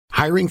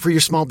Hiring for your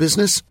small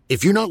business?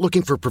 If you're not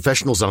looking for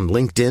professionals on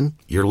LinkedIn,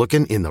 you're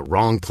looking in the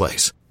wrong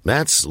place.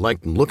 That's like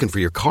looking for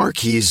your car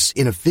keys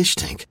in a fish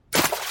tank.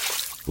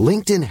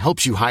 LinkedIn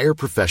helps you hire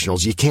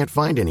professionals you can't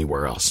find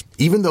anywhere else,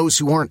 even those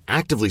who aren't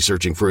actively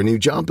searching for a new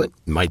job but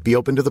might be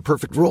open to the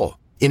perfect role.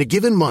 In a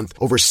given month,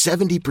 over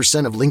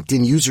 70% of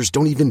LinkedIn users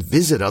don't even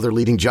visit other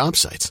leading job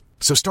sites.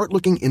 So start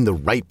looking in the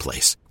right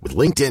place. With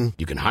LinkedIn,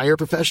 you can hire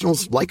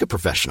professionals like a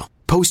professional.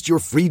 Post your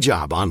free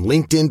job on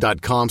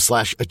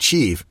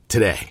linkedin.com/achieve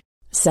today.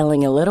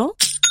 Selling a little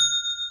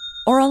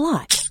or a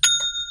lot?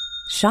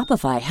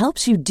 Shopify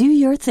helps you do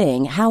your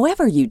thing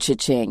however you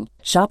cha-ching.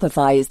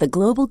 Shopify is the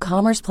global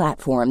commerce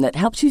platform that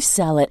helps you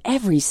sell at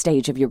every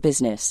stage of your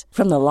business.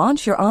 From the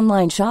launch your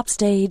online shop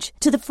stage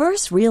to the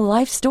first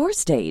real-life store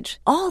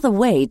stage, all the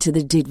way to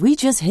the did we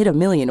just hit a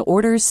million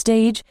orders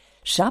stage.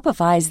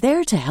 Shopify is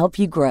there to help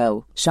you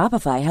grow.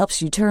 Shopify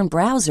helps you turn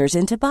browsers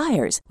into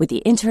buyers with the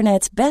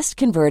internet's best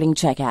converting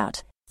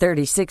checkout.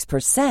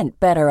 36%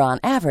 better on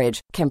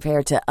average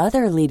compared to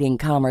other leading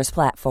commerce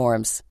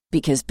platforms.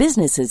 Because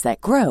businesses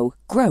that grow,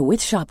 grow with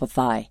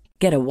Shopify.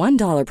 Get a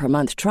 $1 per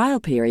month trial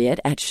period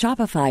at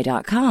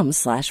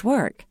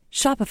shopify.com/work.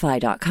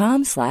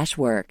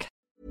 Shopify.com/work.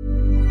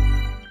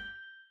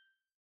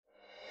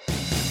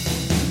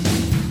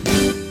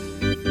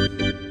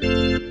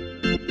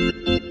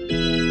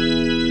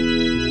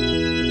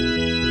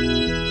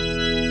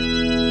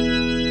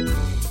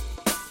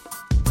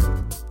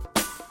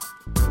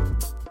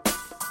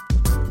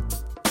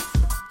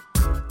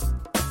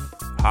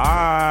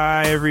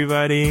 Hi,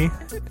 everybody.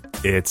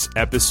 It's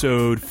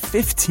episode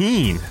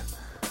 15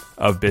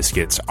 of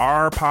Biscuits.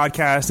 Our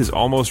podcast is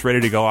almost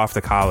ready to go off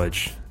to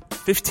college.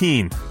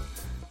 15.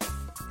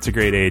 It's a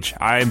great age.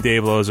 I am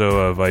Dave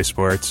Lozo of Vice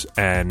Sports,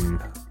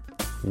 and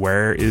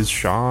where is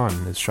Sean?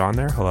 Is Sean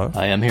there? Hello?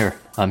 I am here.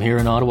 I'm here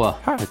in Ottawa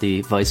at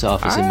the Vice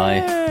office in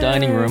my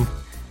dining room.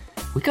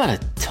 We got a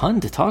ton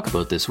to talk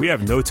about this week. We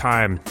have no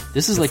time.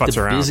 This is like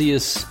the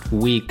busiest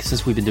week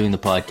since we've been doing the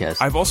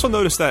podcast. I've also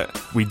noticed that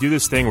we do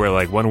this thing where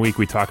like one week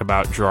we talk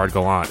about Gerard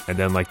Gallant, and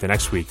then like the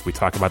next week we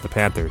talk about the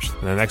Panthers,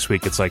 and the next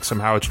week it's like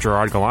somehow it's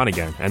Gerard Gallant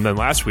again. And then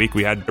last week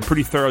we had a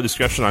pretty thorough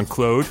discussion on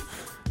Claude,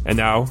 and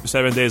now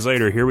 7 days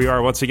later here we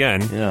are once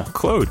again. Yeah,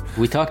 Claude.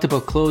 We talked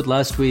about Claude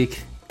last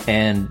week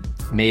and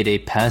made a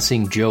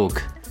passing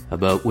joke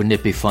about wouldn't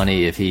it be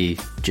funny if he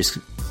just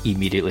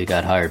immediately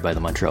got hired by the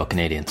Montreal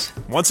Canadiens.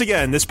 Once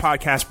again, this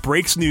podcast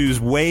breaks news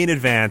way in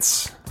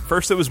advance.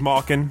 First it was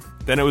Malkin,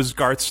 then it was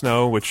Garth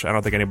Snow, which I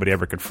don't think anybody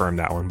ever confirmed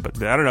that one,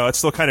 but I don't know, it's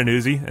still kind of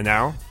newsy. And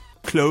now,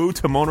 Claude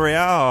to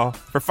Montreal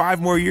for 5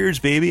 more years,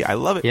 baby. I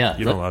love it. Yeah,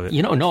 you don't love it.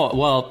 No.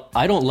 Well,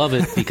 I don't love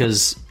it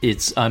because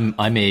I'm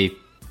a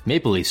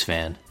Maple Leafs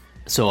fan,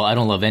 so I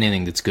don't love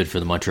anything that's good for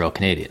the Montreal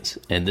Canadiens.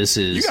 And this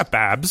is you got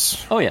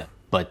Babs. Oh yeah,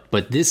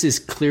 but this is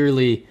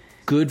clearly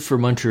good for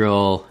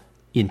Montreal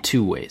in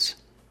 2 ways.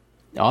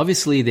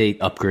 Obviously, they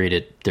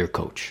upgraded their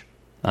coach.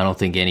 I don't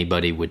think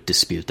anybody would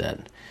dispute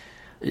that.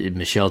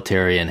 Michel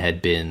Therrien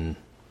had been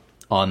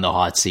on the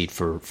hot seat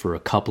for a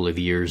couple of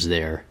years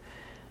there,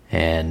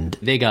 and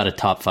they got a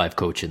top 5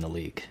 coach in the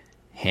league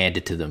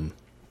handed to them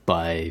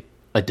by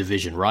a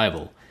division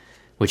rival,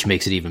 which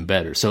makes it even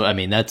better. So, I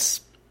mean, that's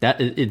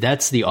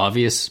the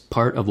obvious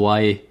part of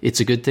why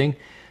it's a good thing.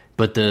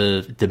 But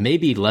the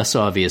maybe less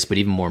obvious but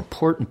even more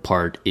important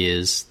part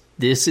is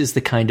this is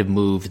the kind of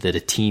move that a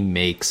team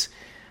makes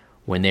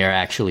when they're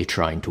actually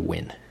trying to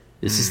win.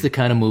 This is the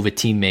kind of move a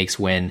team makes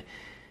when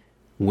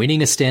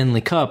winning a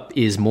Stanley Cup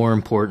is more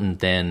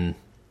important than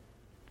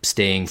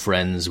staying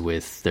friends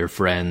with their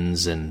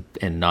friends and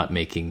not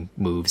making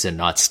moves and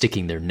not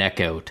sticking their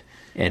neck out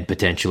and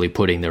potentially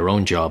putting their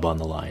own job on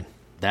the line.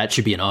 That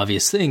should be an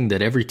obvious thing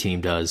that every team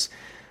does,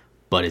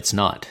 but it's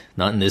not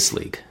in this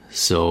league.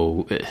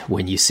 So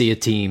when you see a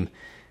team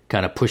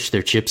kind of push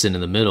their chips into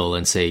the middle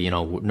and say,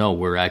 no,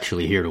 we're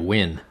actually here to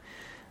win,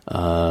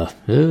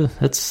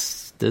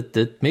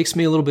 that makes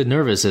me a little bit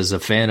nervous as a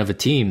fan of a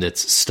team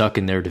that's stuck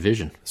in their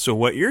division. So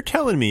what you're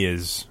telling me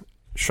is,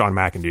 Sean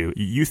McIndoe,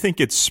 you think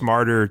it's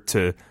smarter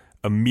to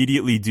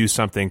immediately do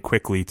something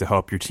quickly to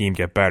help your team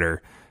get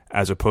better,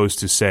 as opposed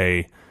to,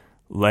 say,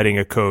 letting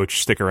a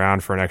coach stick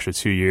around for an extra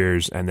 2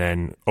 years and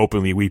then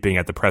openly weeping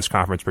at the press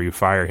conference where you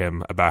fire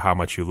him about how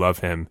much you love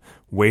him,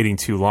 waiting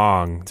too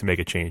long to make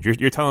a change.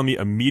 You're telling me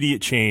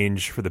immediate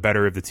change for the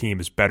better of the team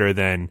is better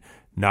than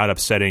not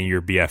upsetting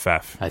your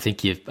BFF. I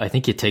think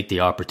you take the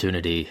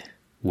opportunity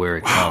where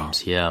it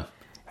comes. Yeah,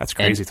 that's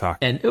crazy talk.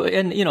 And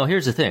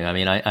here's the thing. I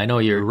mean, I know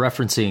you're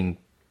referencing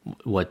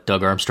what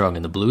Doug Armstrong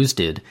and the Blues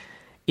did.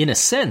 In a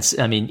sense,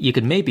 I mean, you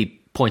could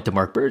maybe point to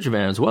Marc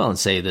Bergevin as well and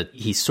say that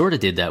he sort of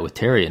did that with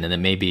Therrien, and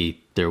then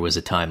maybe there was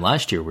a time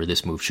last year where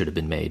this move should have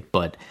been made.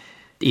 But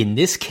in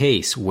this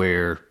case,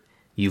 where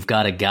you've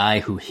got a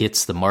guy who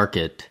hits the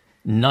market.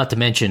 Not to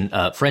mention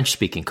a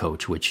French-speaking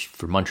coach, which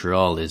for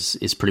Montreal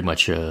is pretty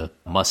much a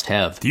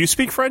must-have. Do you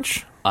speak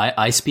French?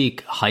 I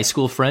speak high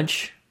school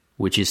French,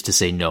 which is to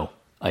say no,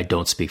 I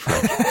don't speak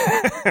French.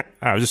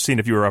 I was just seeing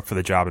if you were up for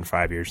the job in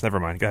 5 years.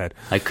 Never mind. Go ahead.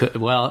 I could.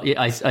 Well,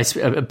 I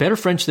speak better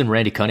French than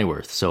Randy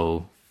Cunneyworth,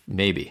 so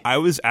Maybe. I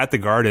was at the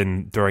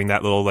Garden during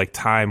that little like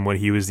time when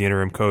he was the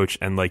interim coach,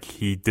 and like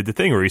he did the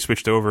thing where he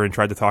switched over and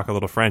tried to talk a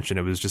little French, and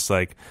it was just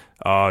like,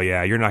 oh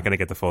yeah, you're not going to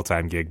get the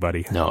full-time gig,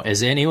 buddy. No,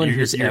 as anyone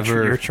who's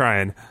ever... You're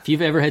trying. If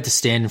you've ever had to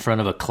stand in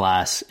front of a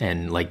class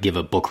and like give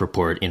a book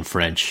report in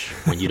French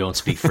when you don't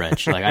speak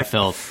French, like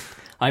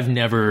I've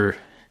never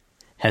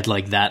had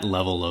like that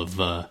level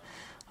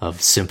of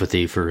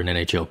sympathy for an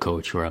NHL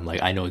coach where I'm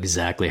like, I know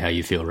exactly how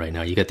you feel right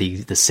now. You got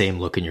the same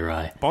look in your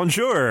eye.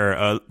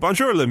 Bonjour,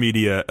 bonjour le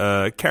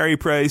media. Carey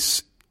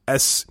Price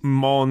est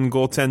mon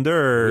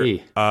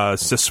goaltender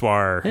ce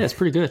soir. Yeah, it's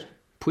pretty good.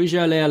 Puis-je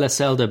aller à la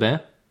salle de bain?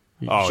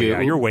 Oh, yeah,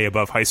 you're way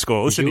above high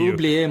school. Listen to you. J'ai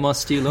oublié mon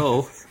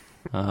stylo.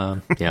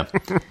 Yeah.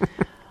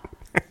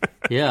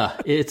 Yeah,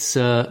 it's...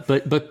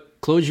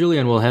 but Claude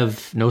Julien will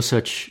have no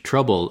such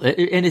trouble.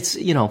 And it's,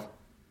 you know,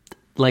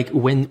 like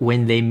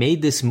when they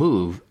made this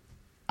move,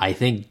 I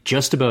think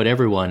just about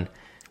everyone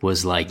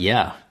was like,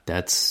 yeah,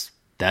 that's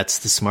the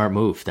smart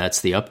move.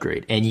 That's the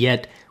upgrade. And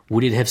yet,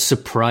 would it have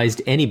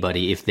surprised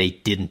anybody if they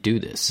didn't do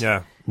this?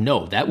 Yeah.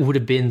 No, that would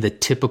have been the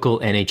typical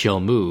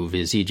NHL move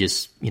is you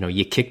just, you know,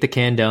 you kick the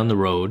can down the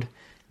road.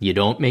 You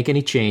don't make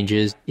any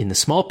changes. In the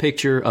small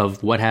picture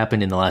of what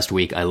happened in the last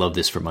week, I love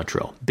this for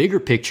Montreal. Bigger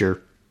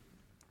picture,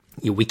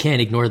 we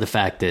can't ignore the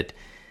fact that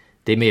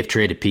they may have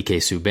traded PK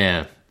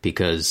Subban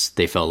because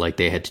they felt like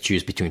they had to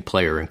choose between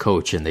player and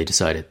coach, and they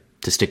decided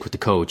to stick with the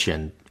coach,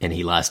 and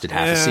he lasted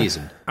half a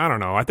season. I don't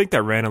know. I think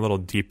that ran a little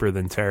deeper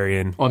than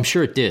Therrien. Oh, I'm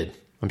sure it did.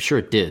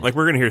 Like,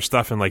 we're going to hear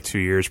stuff in like 2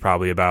 years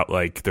probably about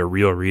like the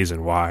real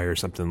reason why or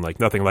something, like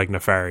nothing like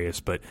nefarious.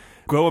 But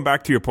going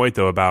back to your point,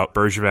 though, about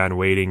Bergevin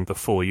waiting the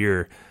full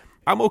year,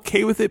 I'm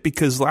okay with it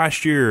because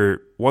last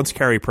year, once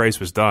Carey Price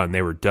was done,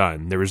 they were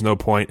done. There was no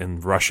point in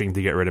rushing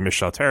to get rid of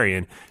Michel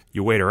Therrien.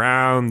 You wait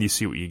around, you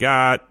see what you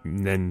got,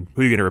 and then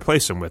who are you going to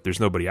replace him with?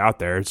 There's nobody out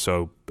there.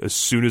 So as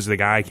soon as the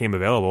guy came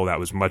available, that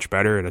was much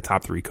better and a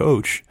top 3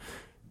 coach.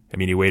 I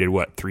mean, he waited,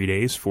 3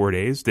 days, 4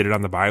 days, did it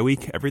on the bye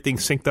week. Everything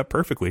synced up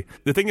perfectly.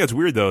 The thing that's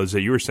weird, though, is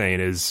that you were saying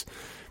is,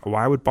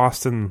 why would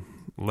Boston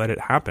let it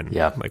happen?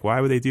 Yeah. Like, why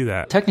would they do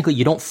that? Technically,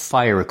 you don't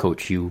fire a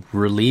coach. You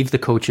relieve the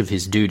coach of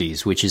his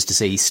duties, which is to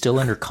say he's still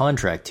under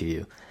contract to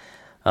you,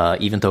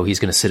 even though he's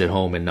going to sit at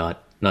home and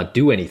not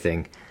do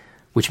anything,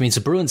 which means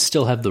the Bruins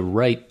still have the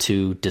right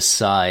to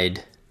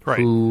decide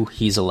who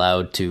he's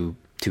allowed to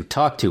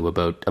talk to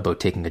about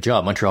taking a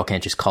job. Montreal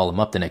can't just call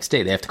him up the next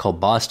day. They have to call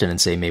Boston and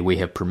say, may we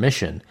have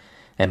permission?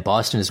 And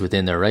Boston is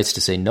within their rights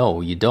to say, no,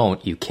 you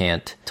don't. You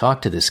can't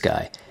talk to this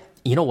guy.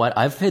 You know what?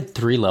 I've had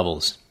 3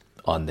 levels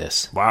on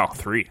this. Wow,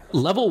 3.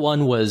 Level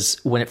 1 was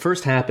when it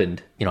first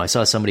happened, you know, I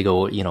saw somebody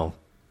go, you know,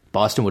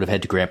 Boston would have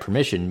had to grant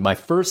permission. My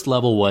first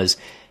level was,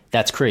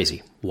 that's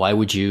crazy. Why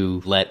would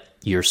you let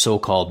your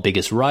so-called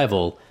biggest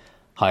rival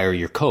hire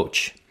your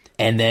coach?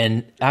 And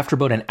then after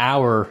about an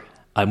hour,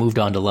 I moved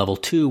on to level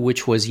 2,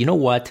 which was, you know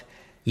what?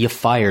 You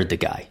fired the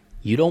guy.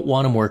 You don't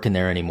want him working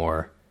there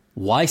anymore.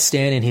 Why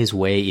stand in his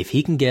way if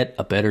he can get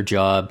a better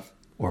job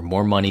or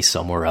more money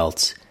somewhere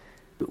else?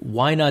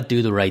 Why not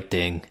do the right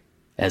thing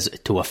as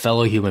to a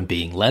fellow human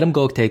being? Let him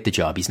go take the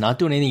job. He's not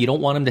doing anything. You don't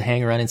want him to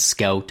hang around and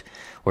scout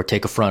or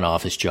take a front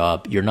office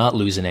job. You're not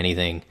losing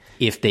anything.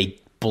 If they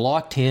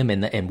blocked him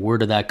and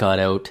word of that got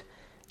out,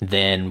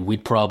 then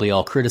we'd probably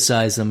all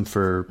criticize them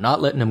for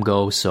not letting him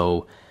go.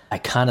 So I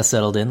kind of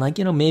settled in like,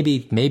 you know,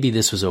 maybe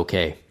this was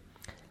okay.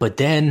 But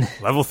then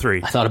level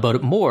 3, I thought about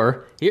it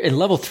more. And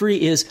level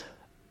 3 is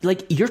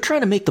like, you're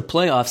trying to make the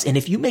playoffs. And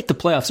if you make the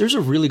playoffs, there's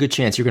a really good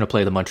chance you're going to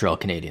play the Montreal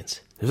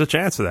Canadiens. There's a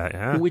chance of that,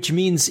 yeah. Which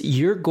means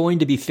you're going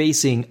to be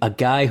facing a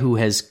guy who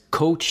has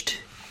coached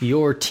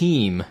your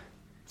team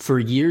for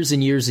years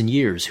and years and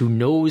years, who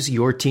knows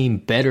your team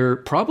better,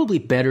 probably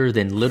better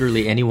than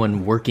literally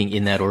anyone working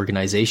in that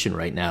organization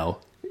right now,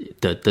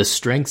 the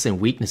strengths and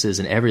weaknesses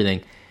and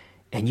everything,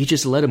 and you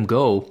just let him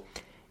go.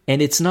 And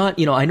it's not,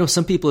 you know, I know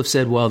some people have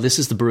said, well, this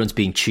is the Bruins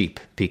being cheap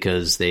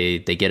because they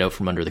get out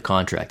from under the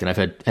contract. And I've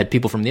had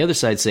people from the other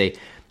side say,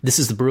 this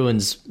is the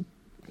Bruins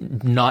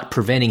not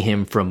preventing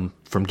him from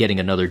getting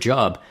another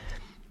job.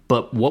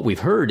 But what we've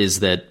heard is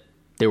that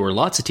there were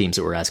lots of teams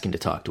that were asking to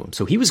talk to him.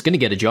 So he was going to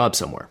get a job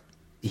somewhere.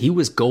 He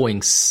was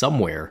going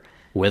somewhere,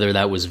 whether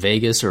that was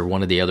Vegas or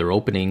one of the other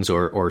openings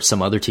or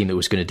some other team that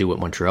was going to do what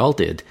Montreal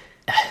did.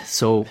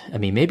 So, I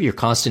mean, maybe you're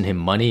costing him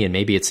money and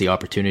maybe it's the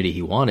opportunity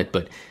he wanted,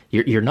 but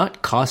you're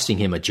not costing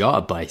him a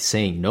job by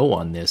saying no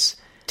on this.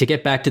 To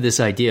get back to this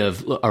idea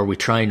of, are we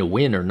trying to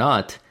win or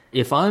not?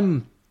 If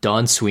I'm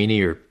Don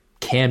Sweeney or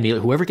Cam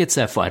Neely, whoever gets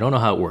that phone, I don't know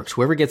how it works,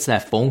 whoever gets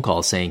that phone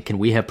call saying, can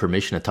we have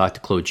permission to talk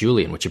to Claude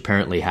Julien, which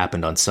apparently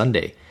happened on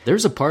Sunday,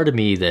 there's a part of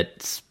me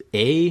that,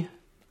 A,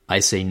 I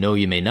say, no,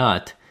 you may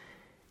not,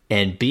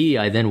 and B,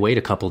 I then wait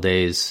a couple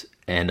days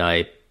and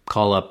I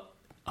call up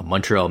a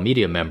Montreal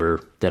media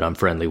member that I'm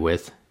friendly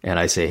with, and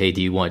I say, hey,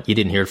 you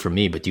didn't hear from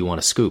me, but do you want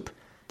a scoop?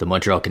 The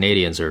Montreal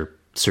Canadiens are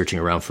searching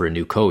around for a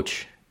new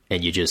coach,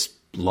 and you just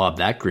lob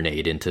that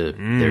grenade into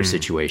their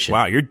situation.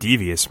 Wow, you're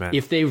devious, man.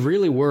 If they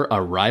really were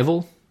a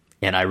rival,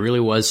 and I really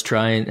was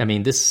trying, I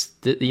mean, this,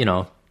 you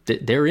know,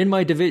 they're in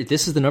my division.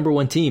 This is the number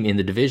one team in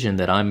the division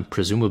that I'm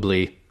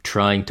presumably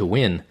trying to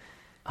win.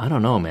 I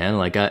don't know, man.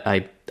 Like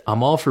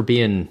I'm all for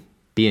being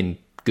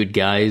good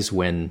guys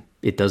when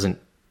it doesn't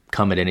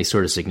come at any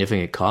sort of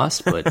significant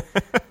cost, but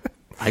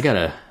I got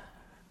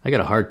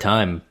a hard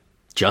time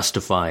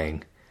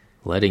justifying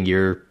letting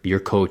your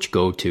coach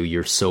go to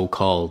your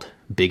so-called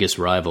biggest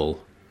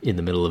rival in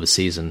the middle of a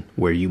season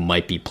where you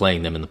might be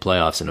playing them in the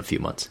playoffs in a few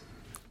months.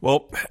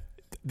 Well,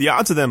 the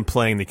odds of them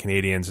playing the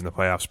Canadiens in the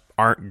playoffs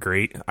aren't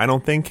great, I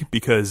don't think,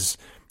 because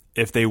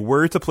if they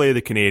were to play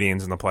the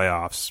Canadiens in the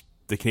playoffs,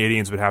 the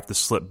Canadiens would have to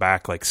slip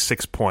back like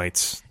 6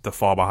 points to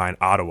fall behind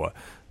Ottawa.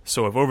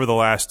 So if over the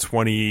last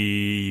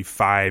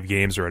 25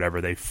 games or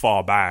whatever they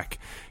fall back,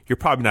 you're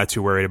probably not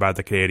too worried about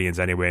the Canadiens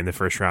anyway in the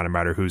first round, no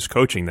matter who's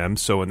coaching them.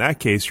 So in that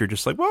case, you're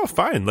just like, well,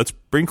 fine, let's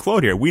bring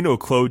Claude here. We know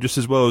Claude just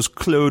as well as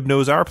Claude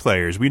knows our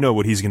players. We know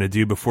what he's going to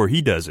do before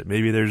he does it.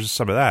 Maybe there's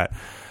some of that.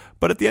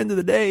 But at the end of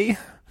the day,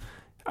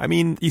 I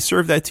mean, he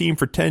served that team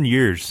for 10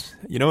 years.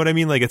 You know what I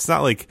mean? Like, it's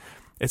not like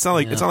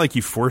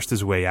he forced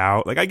his way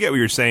out. Like, I get what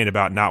you're saying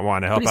about not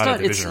wanting to help out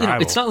a division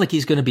rival. It's not like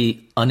he's going to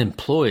be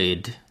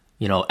unemployed,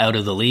 out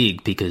of the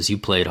league because you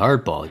played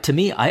hardball. To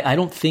me, I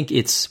don't think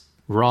it's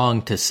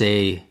wrong to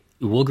say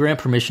we'll grant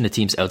permission to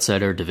teams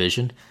outside our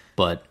division,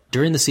 but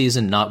during the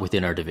season, not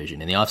within our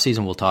division. In the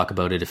offseason, we'll talk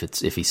about it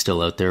if he's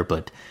still out there.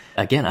 But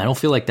again, I don't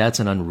feel like that's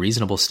an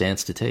unreasonable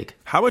stance to take.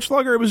 How much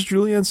longer was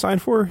Julien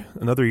signed for?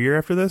 Another year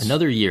after this?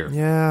 Another year.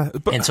 Yeah.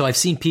 And so I've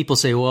seen people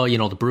say, well,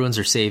 the Bruins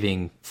are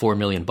saving $4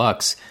 million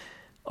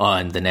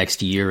on the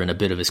next year and a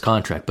bit of his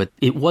contract. But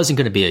it wasn't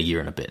going to be a year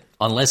and a bit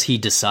unless he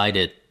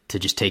decided to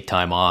just take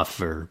time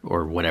off or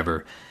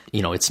whatever.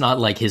 It's not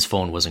like his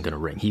phone wasn't going to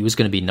ring. He was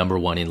going to be number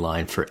one in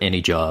line for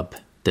any job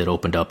that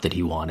opened up that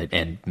he wanted.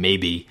 And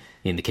maybe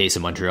in the case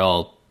of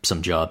Montreal,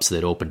 some jobs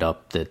that opened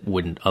up that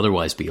wouldn't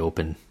otherwise be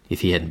open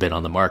if he hadn't been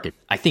on the market.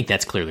 I think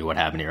that's clearly what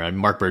happened here.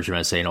 Marc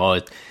Bergevin is saying,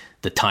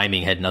 the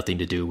timing had nothing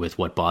to do with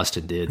what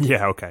Boston did.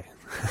 Yeah, okay.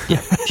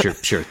 Yeah,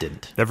 sure it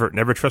didn't.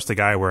 Never trust a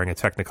guy wearing a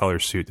Technicolor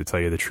suit to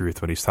tell you the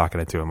truth when he's talking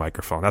into a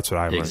microphone. That's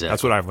what I've learned.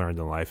 That's what I've learned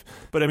in life.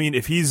 But I mean,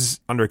 if he's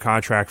under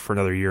contract for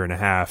another year and a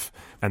half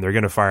and they're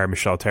going to fire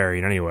Michel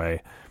Therrien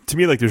anyway, to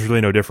me, like, there's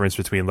really no difference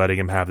between letting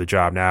him have the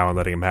job now and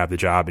letting him have the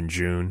job in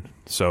June.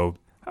 So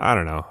I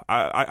don't know.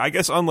 I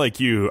guess unlike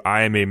you,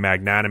 I am a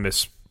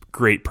magnanimous,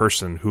 great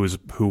person who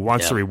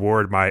wants to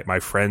reward my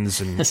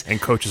friends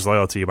and coach's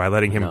loyalty by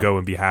letting him go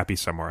and be happy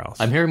somewhere else.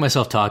 I'm hearing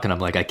myself talking. I'm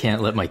like, I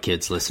can't let my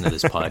kids listen to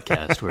this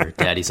podcast where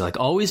daddy's like,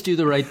 always do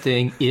the right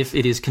thing if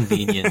it is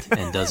convenient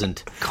and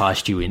doesn't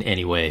cost you in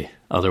any way.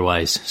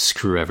 Otherwise,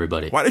 screw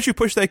everybody. Why did you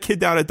push that kid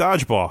down at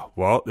dodgeball?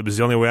 Well, it was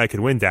the only way I could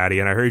win, Daddy,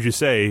 and I heard you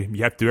say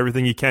you have to do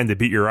everything you can to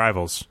beat your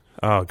rivals.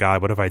 Oh,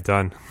 God, what have I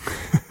done?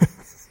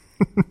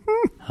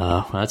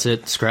 That's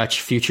it.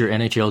 Scratch future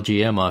NHL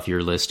GM off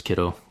your list,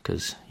 kiddo,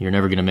 because you're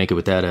never going to make it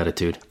with that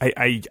attitude.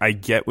 I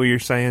get what you're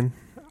saying.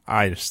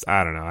 I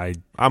don't know.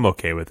 I'm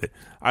okay with it.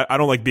 I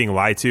don't like being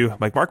lied to.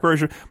 Like Marc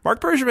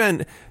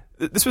Bergevin,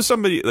 this was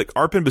somebody, like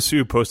Arpin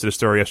Basu posted a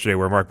story yesterday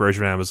where Marc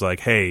Bergevin was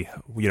like, hey,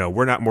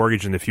 we're not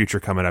mortgaging the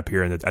future coming up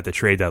here at the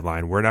trade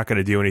deadline. We're not going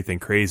to do anything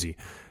crazy.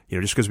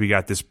 Just because we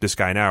got this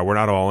guy now, we're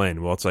not all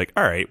in. Well, it's like,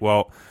 all right,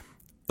 well,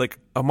 like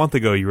a month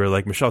ago, you were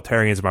like, Michel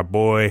Therrien's my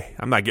boy.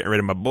 I'm not getting rid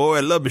of my boy. I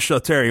love Michel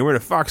Therrien. We're in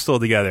a foxhole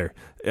together.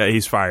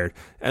 He's fired.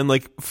 And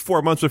like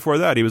 4 months before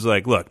that, he was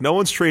like, look, no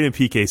one's trading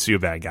PK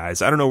Subban,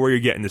 guys. I don't know where you're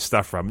getting this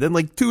stuff from. Then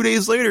like 2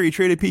 days later, he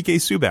traded PK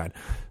Subban.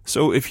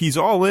 So if he's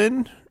all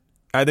in,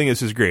 I think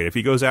this is great. If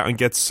he goes out and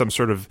gets some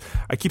sort of,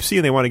 I keep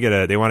seeing they want to get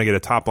a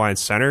top line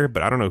center,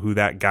 but I don't know who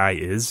that guy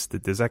is.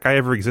 Does that guy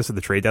ever exist at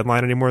the trade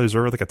deadline anymore? There's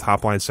ever like a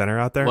top line center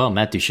out there? Well,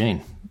 Matt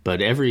Duchene,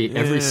 but every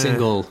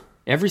single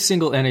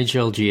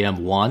NHL GM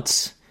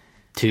wants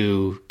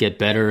to get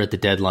better at the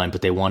deadline,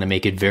 but they want to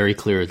make it very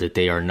clear that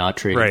they are not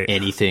trading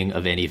anything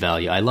of any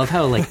value. I love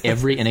how like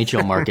every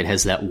NHL market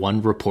has that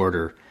one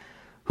reporter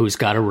who's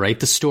got to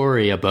write the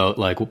story about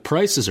like, well,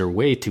 prices are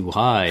way too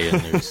high,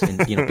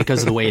 and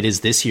because of the way it is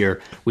this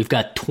year, we've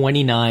got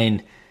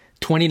 29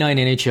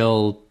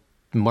 NHL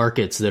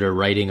markets that are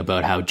writing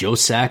about how Joe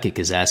Sakic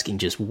is asking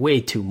just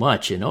way too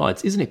much, and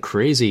isn't it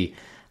crazy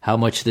how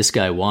much this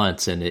guy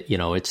wants? And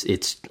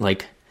it's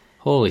like,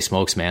 holy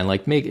smokes, man!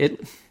 Like make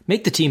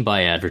the team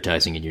buy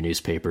advertising in your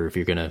newspaper if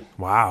you're gonna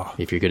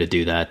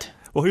do that.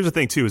 Well, here's the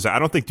thing, too, is I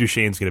don't think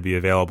Duchene's going to be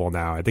available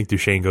now. I think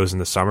Duchene goes in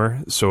the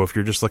summer. So if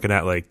you're just looking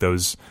at like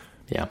those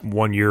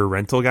 1 year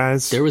rental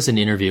guys. There was an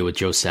interview with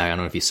Joe Sakic. I don't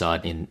know if you saw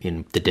it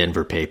in the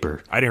Denver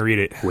paper. I didn't read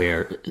it.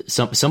 Where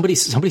somebody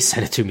sent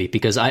it to me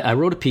because I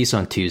wrote a piece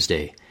on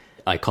Tuesday.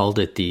 I called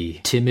it the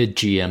Timid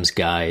GM's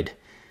Guide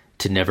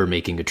to Never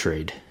Making a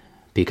Trade.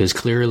 Because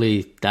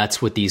clearly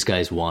that's what these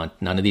guys want.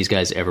 None of these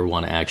guys ever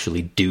want to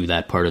actually do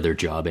that part of their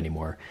job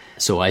anymore.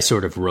 So I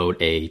sort of wrote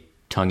a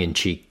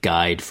tongue-in-cheek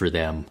guide for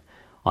them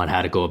on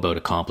how to go about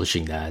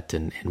accomplishing that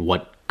and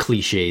what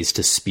cliches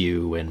to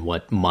spew and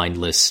what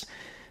mindless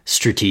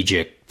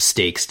strategic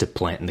stakes to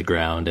plant in the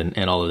ground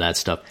and all of that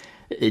stuff.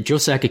 Joe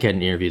Sakic had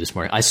an interview this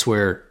morning. I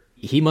swear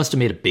he must have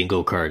made a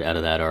bingo card out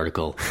of that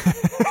article.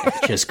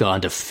 Just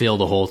gone to fill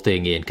the whole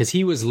thing in, because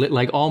he was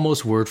like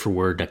almost word for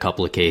word in a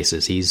couple of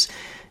cases. He's,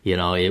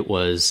 it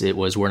was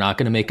we're not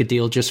going to make a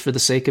deal just for the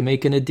sake of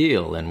making a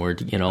deal, and we're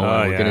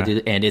going to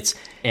do,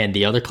 and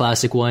the other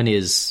classic one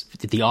is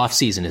the off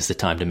season is the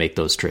time to make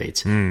those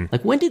trades.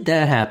 Like, when did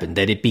that happen?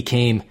 That it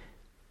became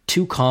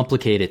too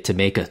complicated to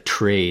make a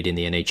trade in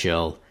the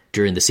NHL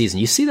during the season.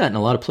 You see that in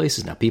a lot of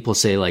places now. People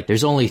say, like,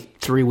 there's only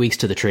 3 weeks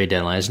to the trade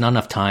deadline. There's not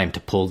enough time to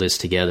pull this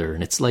together.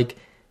 And it's like,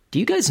 do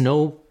you guys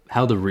know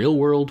how the real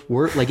world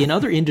works? Like, in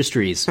other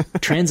industries,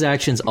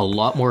 transactions a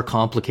lot more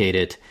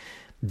complicated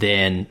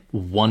than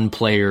one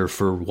player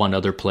for one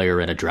other player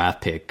and a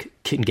draft pick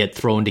can get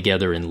thrown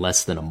together in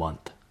less than a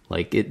month.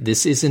 Like,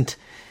 this isn't...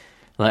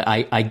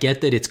 I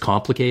get that it's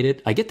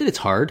complicated. I get that it's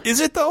hard. Is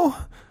it, though?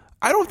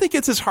 I don't think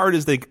it's as hard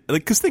as they,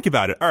 like, because think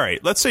about it. All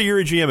right, let's say you're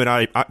a GM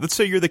and let's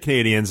say you're the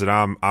Canadians and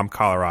I'm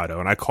Colorado,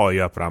 and I call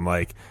you up and I'm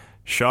like,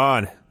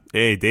 Sean,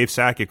 hey, Dave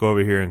Sakic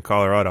over here in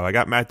Colorado. I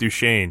got Matt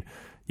Duchene.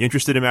 You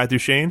interested in Matt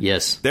Duchene?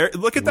 Yes. There.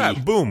 Look at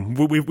that. Boom.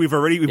 We've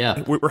already.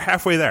 We're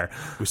halfway there.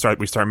 We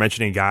start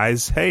mentioning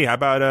guys. Hey, how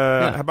about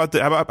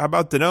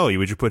Danault?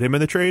 Would you put him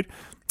in the trade?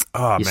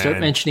 Oh, you start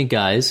mentioning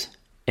guys,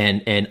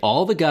 and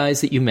all the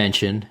guys that you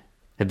mentioned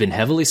have been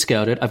heavily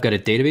scouted. I've got a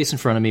database in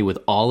front of me with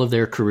all of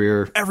their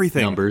career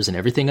numbers and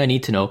everything I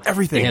need to know.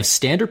 Everything. They have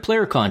standard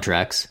player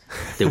contracts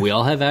that we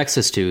all have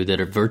access to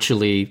that are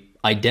virtually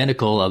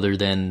identical, other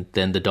than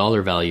the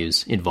dollar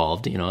values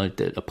involved.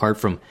 Apart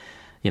from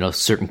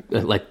certain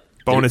like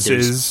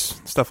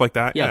bonuses, stuff like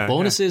that. Yeah,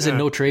 bonuses and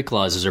no trade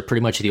clauses are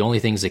pretty much the only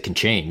things that can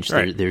change.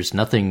 Right. There's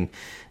nothing.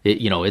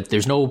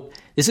 There's no.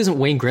 This isn't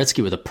Wayne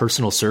Gretzky with a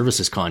personal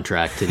services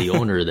contract to the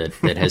owner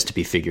that has to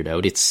be figured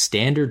out. It's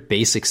standard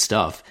basic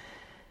stuff.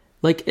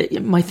 Like,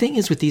 my thing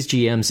is with these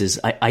GMs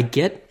is I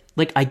get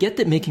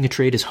that making a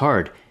trade is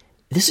hard.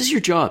 This is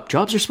your job.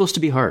 Jobs are supposed to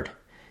be hard.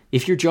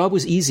 If your job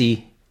was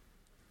easy,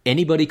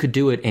 anybody could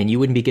do it and you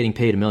wouldn't be getting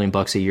paid $1 million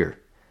a year.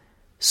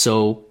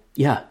 So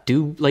yeah,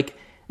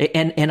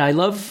 and I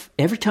love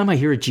every time I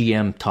hear a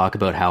GM talk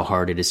about how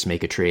hard it is to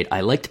make a trade,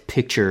 I like to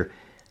picture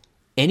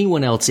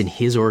anyone else in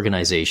his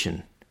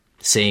organization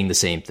saying the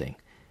same thing.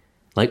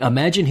 Like,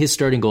 imagine his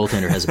starting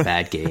goaltender has a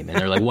bad game, and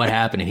they're like, what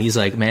happened? And he's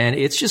like, man,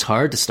 it's just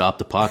hard to stop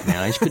the puck, man.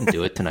 I just couldn't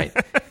do it tonight.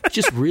 It's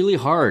just really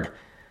hard.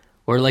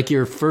 Or like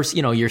your first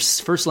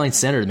line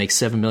center that makes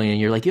 $7 million, and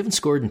you're like, you haven't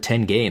scored in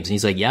 10 games. And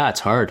he's like, yeah,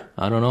 it's hard.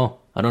 I don't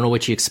know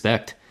what you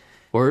expect.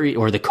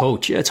 Or the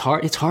coach, yeah, it's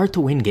hard. It's hard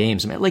to win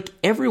games, man. Like,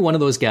 every one of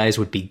those guys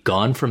would be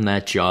gone from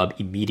that job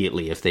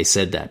immediately if they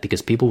said that,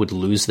 because people would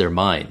lose their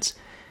minds.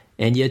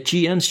 And yet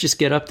GMs just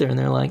get up there and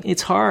they're like,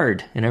 it's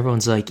hard. And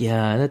everyone's like,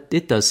 yeah,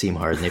 it does seem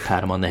hard. And they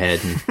pat them on the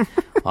head and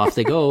off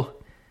they go.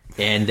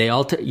 And they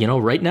all,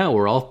 right now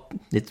we're all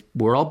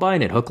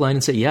buying it, hook, line,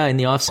 and say, yeah, in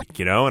the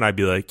offseason. And I'd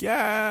be like,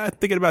 yeah,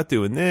 thinking about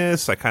doing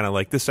this. I kind of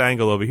like this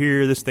angle over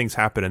here. This thing's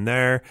happening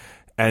there.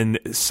 And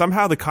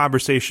somehow the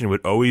conversation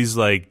would always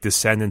like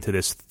descend into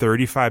this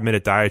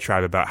 35-minute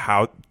diatribe about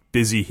how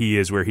busy he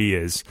is where he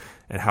is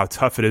and how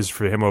tough it is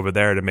for him over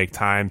there to make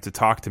time to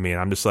talk to me.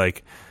 And I'm just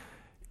like,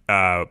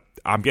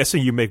 I'm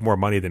guessing you make more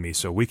money than me,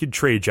 so we could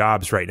trade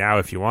jobs right now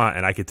if you want,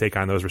 and I could take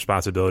on those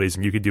responsibilities,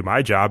 and you could do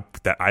my job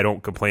that I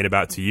don't complain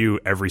about to you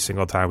every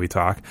single time we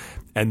talk.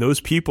 And those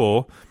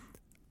people,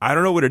 I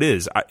don't know what it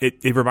is.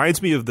 It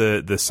reminds me of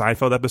the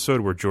Seinfeld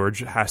episode where George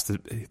has to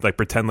like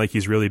pretend like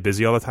he's really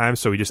busy all the time,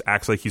 so he just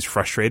acts like he's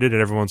frustrated,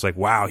 and everyone's like,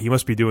 wow, he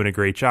must be doing a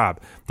great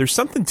job. There's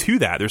something to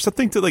that. There's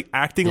something to like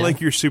acting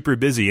like you're super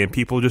busy, and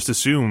people just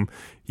assume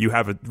you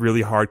have a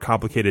really hard,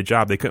 complicated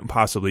job they couldn't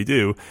possibly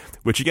do,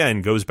 which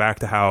again goes back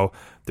to how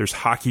there's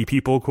hockey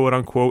people, quote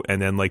unquote,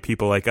 and then like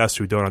people like us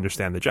who don't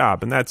understand the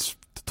job. And that's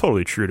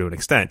totally true to an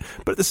extent.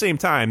 But at the same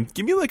time,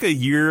 give me like a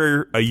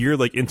year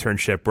like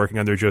internship working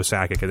under Joe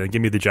Sakic, and then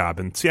give me the job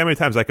and see how many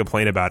times I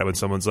complain about it when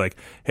someone's like,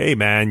 hey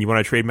man, you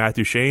want to trade Matt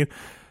Duchene?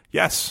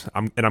 Yes,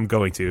 I'm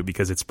going to,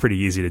 because it's pretty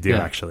easy to do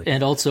actually.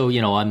 And also,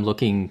 I'm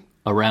looking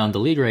around the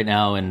league right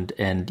now,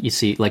 and you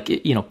see, like,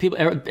 people,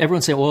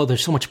 everyone's saying, well,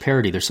 there's so much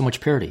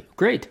parity.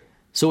 Great.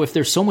 So if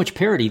there's so much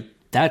parity,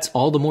 that's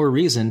all the more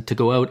reason to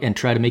go out and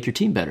try to make your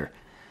team better.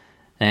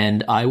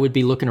 And I would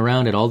be looking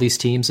around at all these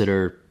teams that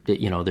are,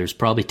 there's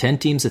probably 10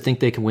 teams that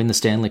think they can win the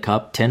Stanley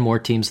Cup, 10 more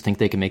teams that think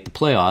they can make the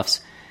playoffs.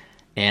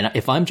 And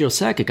if I'm Joe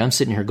Sakic, I'm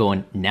sitting here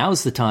going,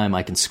 now's the time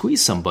I can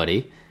squeeze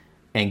somebody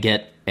and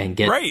get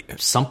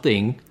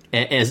something,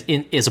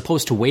 as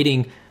opposed to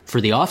waiting for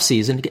the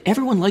offseason.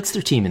 Everyone likes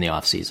their team in the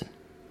offseason.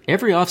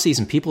 Every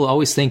offseason, people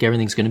always think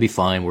everything's going to be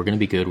fine, we're going to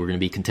be good, we're going to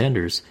be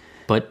contenders,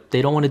 but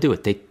they don't want to do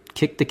it. They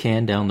kick the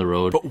can down the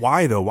road. But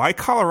why though? Why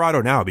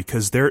Colorado now?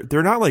 Because they're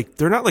not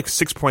like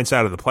 6 points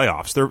out of the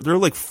playoffs. They're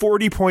like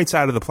 40 points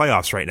out of the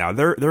playoffs right now.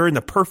 They're in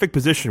the perfect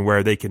position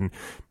where they can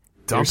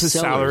dump his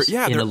salary.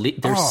 Yeah,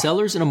 they're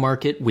sellers in a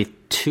market with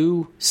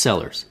two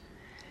sellers,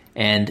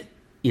 and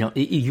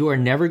you are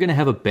never going to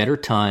have a better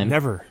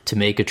time to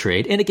make a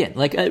trade. And again,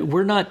 like,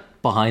 we're not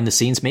behind the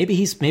scenes. Maybe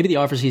the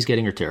offers he's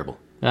getting are terrible.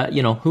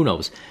 Who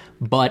knows?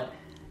 But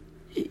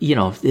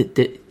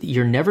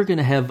you're never going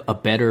to have a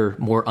better,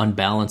 more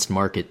unbalanced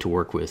market to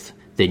work with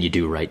than you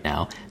do right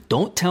now.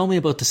 Don't tell me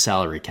about the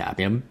salary cap.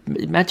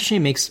 Matt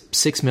Duchene makes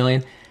 $6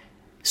 million,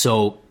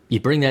 so you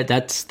bring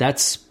that's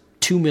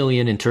 $2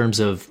 million in terms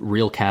of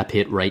real cap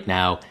hit right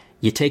now.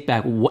 You take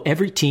back,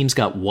 every team's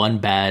got one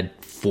bad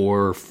 $4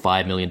 or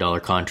 $5 million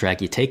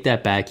contract. You take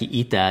that back, you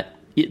eat that.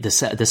 The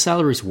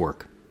salaries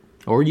work,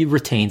 or you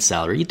retain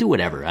salary. You do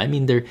whatever. I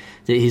mean,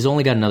 he's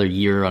only got another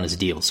year on his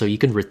deal, so you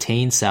can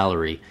retain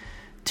salary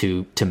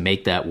to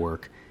make that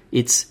work.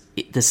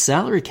 The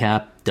salary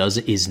cap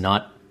is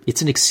not.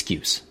 It's an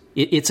excuse.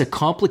 It's a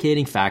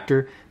complicating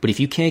factor, but if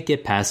you can't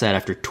get past that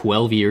after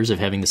 12 years of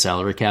having the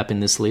salary cap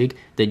in this league,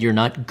 then you're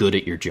not good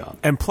at your job.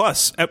 And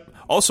plus,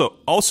 also,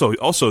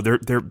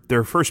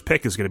 their first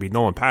pick is going to be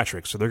Nolan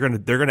Patrick, so they're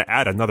going to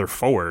add another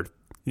forward.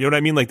 You know what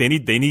I mean? Like they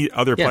need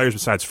other players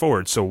besides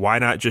forwards. So why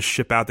not just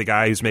ship out the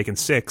guy who's making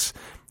 $6 million,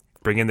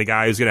 bring in the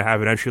guy who's going to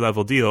have an entry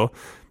level deal?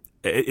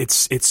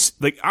 It's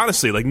like,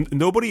 honestly, like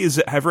nobody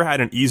has ever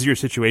had an easier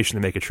situation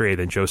to make a trade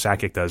than Joe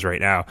Sakic does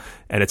right now,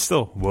 and it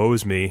still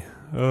woes me.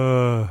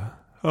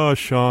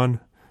 Sean,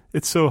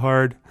 it's so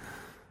hard.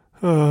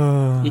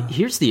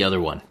 Here's the other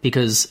one,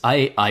 because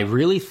I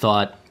really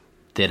thought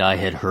that I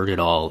had heard it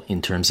all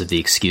in terms of the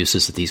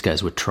excuses that these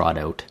guys would trot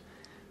out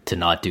to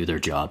not do their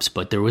jobs.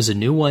 But there was a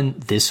new one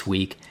this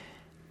week,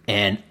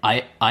 and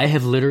I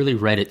have literally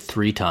read it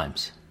 3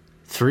 times.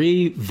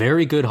 3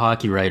 very good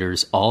hockey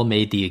writers all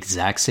made the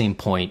exact same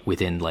point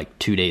within like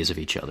 2 days of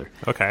each other.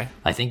 Okay.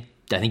 I think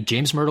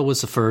James Myrtle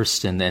was the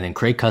first, and then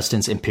Craig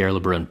Custance and Pierre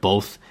LeBrun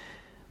both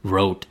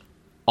wrote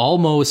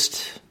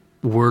almost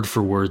word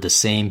for word the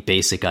same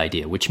basic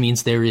idea, which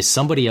means there is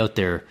somebody out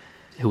there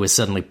who is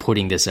suddenly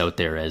putting this out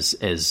there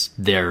as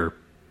their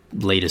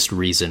latest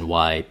reason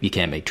why you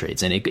can't make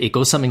trades. And it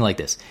goes something like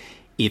this.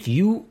 If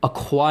you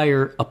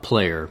acquire a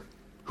player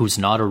who's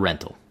not a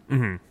rental,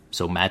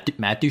 so Matt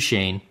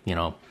Duchene,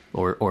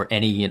 or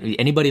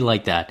anybody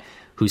like that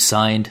who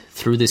signed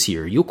through this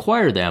year, you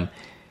acquire them,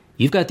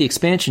 you've got the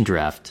expansion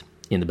draft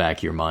in the back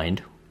of your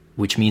mind,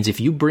 which means if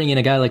you bring in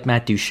a guy like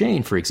Matt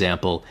Duchene, for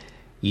example,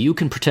 you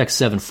can protect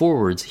 7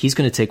 forwards. He's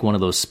going to take one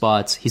of those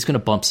spots. He's going to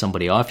bump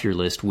somebody off your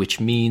list, which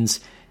means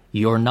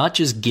you're not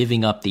just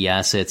giving up the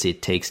assets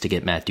it takes to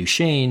get Matt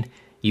Duchene.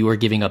 You are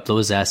giving up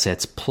those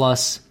assets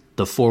plus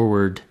the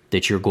forward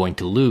that you're going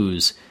to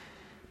lose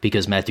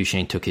because Matt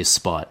Duchene took his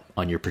spot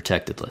on your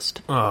protected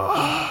list.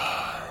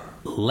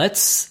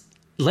 Let's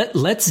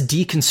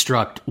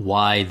deconstruct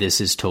why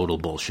this is total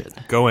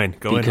bullshit. Go in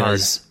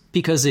hard.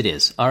 Because it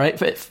is. All right.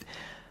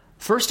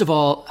 First of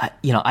all,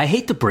 I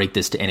hate to break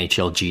this to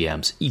NHL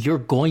GMs. You're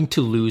going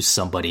to lose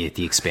somebody at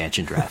the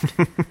expansion draft.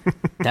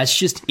 That's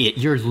just it.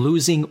 You're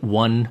losing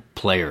one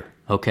player,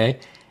 okay?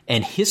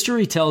 And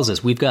history tells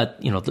us we've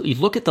got, you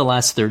look at the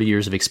last 30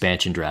 years of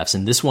expansion drafts,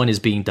 and this one is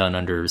being done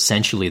under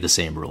essentially the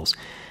same rules.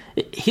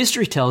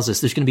 History tells us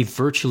there's going to be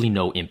virtually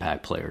no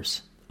impact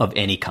players of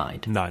any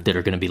kind that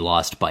are going to be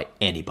lost by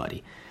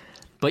anybody.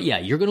 But yeah,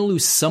 you're going to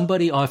lose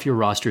somebody off your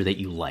roster that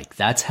you like.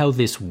 That's how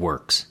this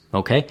works,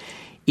 okay?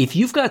 If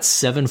you've got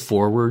 7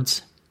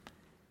 forwards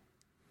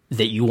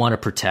that you want to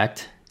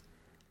protect,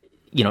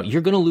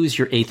 you're going to lose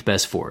your 8th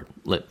best forward,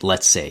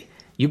 let's say.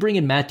 You bring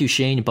in Matt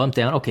Duchene, you bump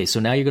down, okay, so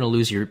now you're going to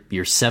lose your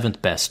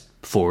 7th best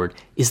forward.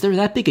 Is there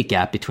that big a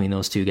gap between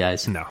those two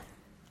guys? No.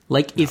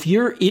 Like, no. If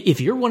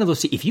you're one of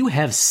those, if you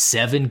have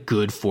 7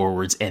 good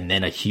forwards and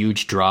then a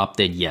huge drop,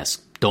 then yes,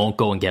 don't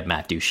go and get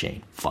Matt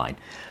Duchene. Fine.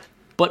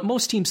 But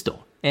most teams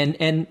don't.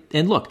 And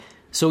look,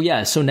 so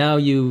now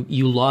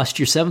you lost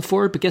your 7th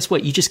forward, but guess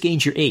what? You just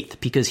gained your 8th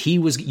because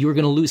you were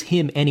going to lose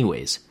him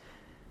anyways.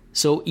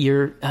 So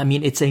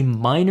it's a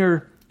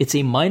minor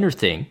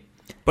thing.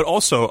 But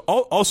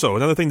also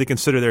another thing to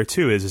consider there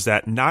too is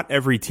that not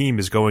every team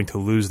is going to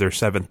lose their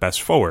 7th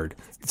best forward.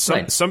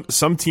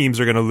 Some teams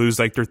are going to lose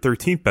like their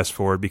 13th best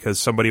forward because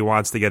somebody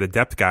wants to get a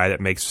depth guy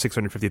that makes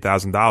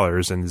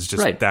 $650,000 and is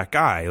just that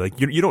guy. Like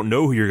you don't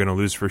know who you're going to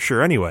lose for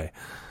sure anyway.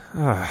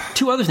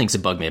 2 other things that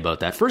bug me about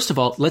that. First of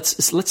all,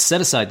 let's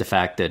set aside the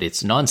fact that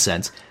it's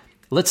nonsense.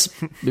 Let's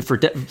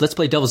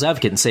play devil's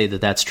advocate and say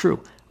that that's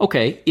true.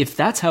 Okay, if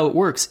that's how it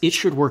works, it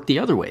should work the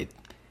other way.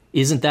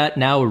 Isn't that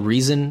now a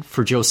reason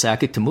for Joe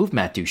Sakic to move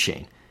Matt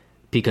Duchene?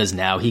 Because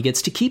now he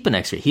gets to keep an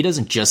extra. He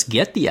doesn't just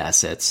get the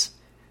assets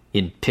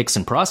in picks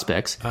and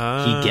prospects.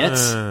 He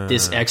gets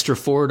this extra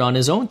forward on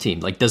his own team.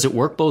 Like, does it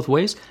work both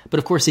ways? But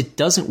of course it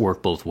doesn't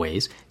work both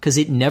ways because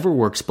it never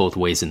works both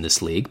ways in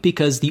this league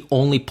because the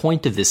only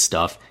point of this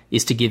stuff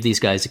is to give these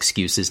guys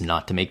excuses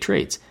not to make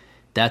trades.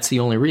 That's the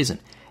only reason.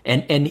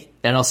 And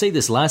I'll say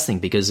this last thing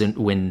because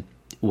when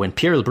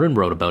Pierre LeBrun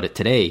wrote about it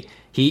today,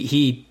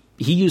 he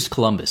used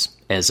Columbus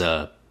as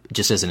an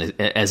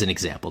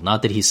example.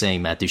 Not that he's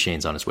saying Matt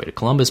Duchene's on his way to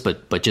Columbus,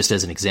 but just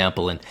as an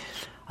example. And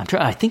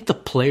I think the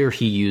player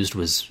he used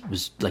was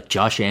like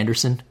Josh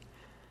Anderson,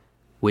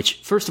 which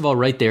first of all,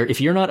 right there,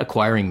 if you're not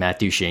acquiring Matt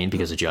Duchene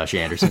because of Josh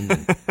Anderson,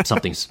 then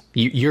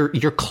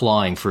you're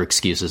clawing for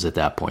excuses at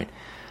that point.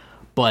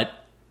 But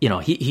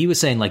he was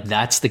saying, like,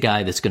 that's the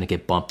guy that's going to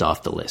get bumped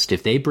off the list.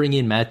 If they bring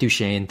in Matt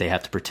Duchene, they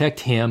have to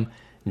protect him.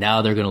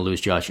 Now they're going to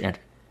lose Josh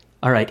Anderson.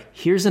 All right,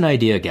 here's an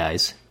idea,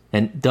 guys.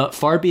 And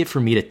far be it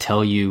from me to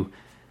tell you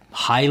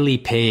highly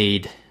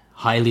paid,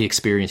 highly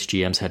experienced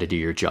GMs how to do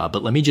your job.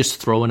 But let me just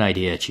throw an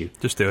idea at you.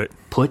 Just do it.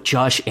 Put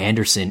Josh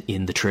Anderson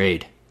in the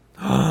trade.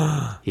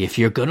 If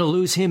you're going to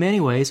lose him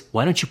anyways,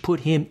 why don't you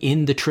put him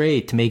in the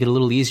trade to make it a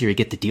little easier to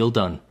get the deal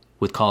done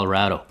with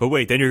Colorado? But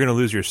wait, then you're going to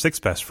lose your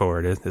sixth best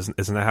forward. Isn't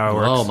that how it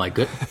works? Oh, my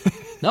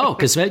goodness. No,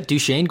 because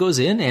Duchene goes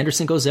in,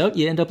 Anderson goes out,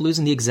 you end up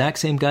losing the exact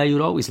same guy you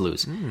would always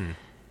lose.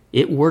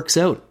 It works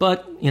out.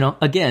 But,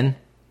 again,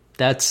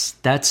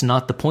 that's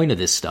not the point of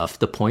this stuff.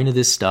 The point of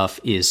this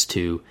stuff is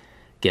to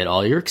get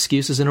all your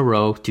excuses in a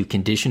row, to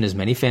condition as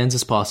many fans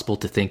as possible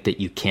to think that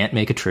you can't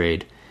make a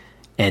trade,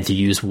 and to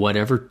use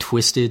whatever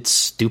twisted,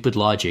 stupid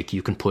logic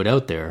you can put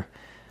out there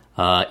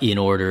in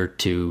order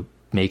to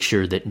make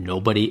sure that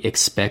nobody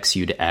expects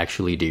you to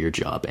actually do your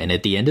job. And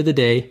at the end of the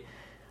day,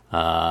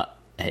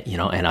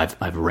 and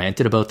I've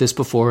ranted about this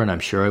before, and I'm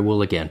sure I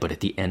will again, but at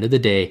the end of the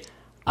day,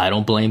 I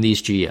don't blame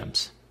these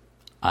GMs.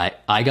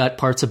 I got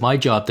parts of my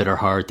job that are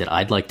hard that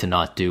I'd like to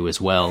not do as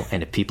well,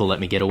 and if people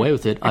let me get away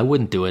with it, I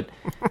wouldn't do it.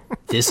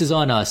 This is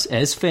on us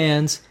as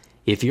fans.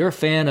 If you're a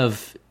fan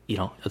of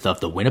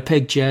the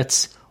Winnipeg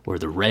Jets or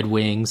the Red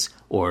Wings,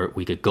 or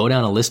we could go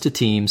down a list of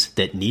teams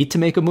that need to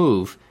make a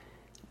move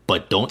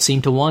but don't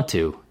seem to want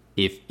to,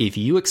 if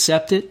you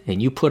accept it and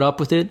you put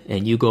up with it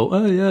and you go,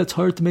 oh yeah, it's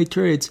hard to make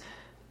trades,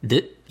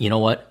 you know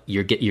what?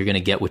 You're going to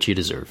get what you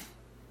deserve.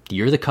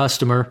 You're the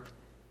customer.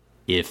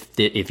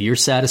 If you're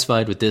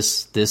satisfied with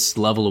this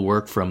level of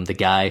work from the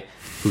guy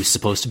who's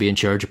supposed to be in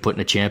charge of putting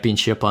a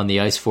championship on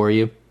the ice for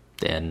you,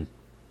 then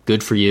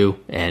good for you.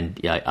 And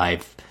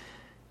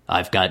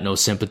I've got no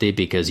sympathy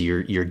because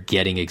you're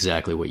getting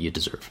exactly what you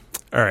deserve.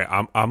 All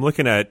right, I'm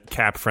looking at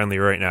Cap Friendly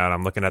right now, and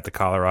I'm looking at the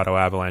Colorado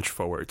Avalanche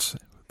forwards.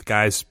 The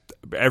guys,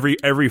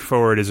 every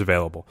forward is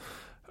available.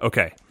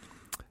 Okay.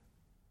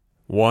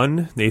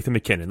 1, Nathan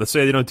MacKinnon. Let's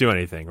say they don't do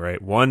anything,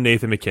 right? 1,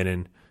 Nathan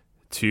MacKinnon.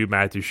 2,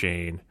 Matt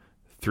Duchene.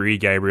 3,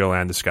 Gabriel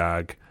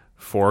Landeskog.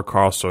 4,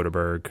 Carl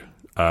Soderberg.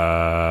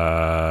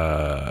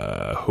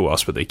 Who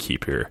else would they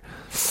keep here?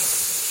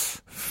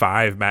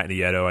 5, Matt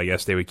Nieto, I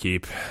guess they would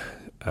keep.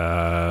 You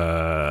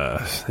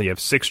have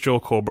 6, Joe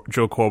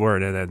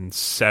Colborne, and then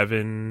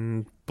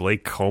 7,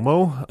 Blake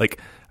Como.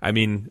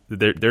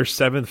 Their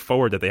seventh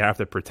forward that they have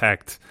to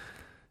protect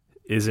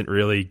isn't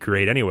really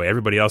great anyway.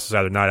 Everybody else is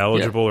either not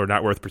eligible or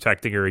not worth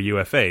protecting or a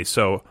UFA.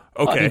 So,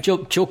 okay.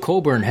 Joe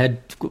Colborne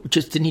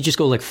didn't he just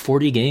go like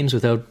 40 games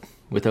without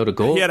a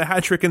goal? He had a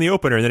hat trick in the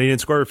opener, and then he didn't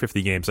score for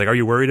 50 games. Are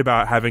you worried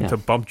about having to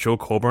bump Joe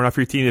Colborne off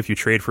your team if you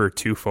trade for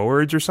 2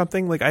 forwards or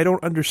something? I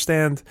don't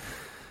understand.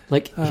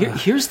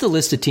 Here's the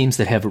list of teams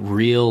that have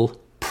real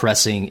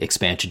pressing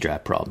expansion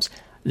draft problems.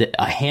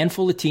 A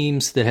handful of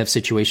teams that have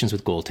situations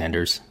with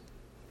goaltenders,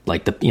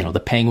 like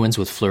the Penguins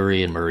with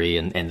Fleury and Murray,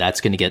 and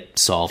that's going to get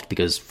solved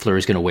because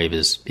Fleury's going to waive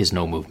his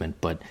no movement.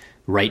 But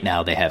right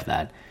now they have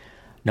that.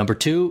 Number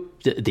 2,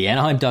 the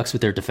Anaheim Ducks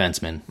with their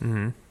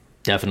defensemen,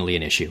 definitely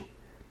an issue.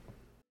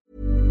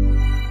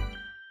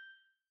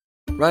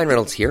 Ryan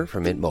Reynolds here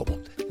from Mint Mobile.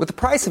 With the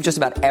price of just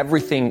about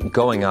everything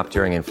going up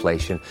during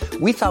inflation,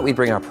 we thought we'd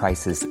bring our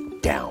prices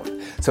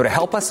down. So to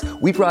help us,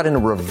 we brought in a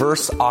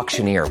reverse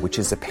auctioneer, which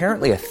is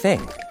apparently a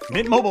thing.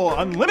 Mint Mobile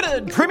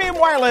Unlimited Premium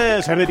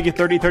Wireless. How to get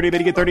 30, 30, bit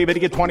to get 30, bit to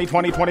get 20,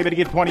 20, 20, bit to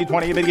get 20,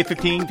 20, bit to get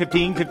 15,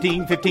 15,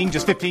 15, 15,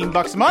 just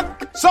 $15 a month?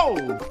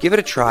 Sold! Give it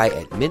a try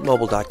at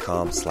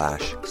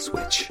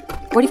mintmobile.com/switch.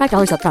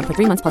 $45 up front for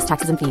 3 months plus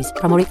taxes and fees.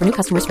 Promo rate for new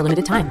customers for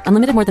limited time.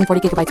 Unlimited more than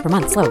 40 gigabytes per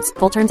month. Slows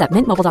full terms at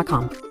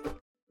mintmobile.com.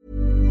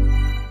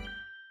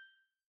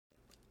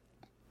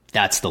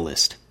 That's the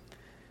list.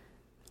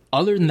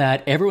 Other than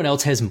that, everyone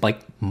else has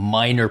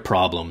minor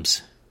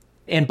problems.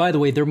 And by the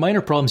way, they're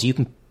minor problems you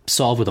can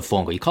solve with a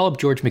phone call. You call up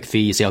George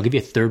McPhee, you say, I'll give you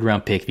a 3rd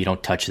round pick if you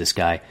don't touch this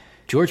guy.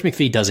 George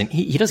McPhee doesn't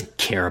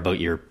care about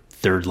your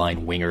 3rd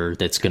line winger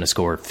that's going to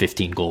score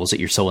 15 goals that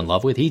you're so in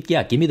love with.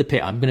 Give me the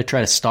pick. I'm going to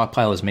try to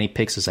stockpile as many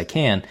picks as I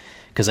can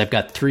because I've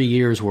got 3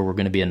 years where we're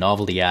going to be a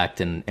novelty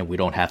act and we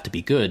don't have to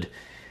be good.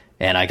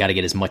 And I got to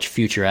get as much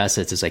future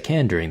assets as I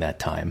can during that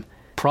time.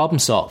 Problem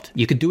solved.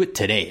 You could do it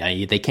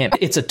today. They can't.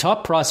 It's a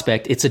top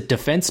prospect. It's a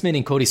defenseman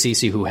in Cody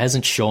Ceci who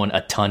hasn't shown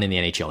a ton in the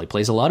NHL. He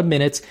plays a lot of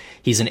minutes.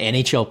 He's an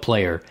NHL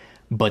player,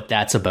 but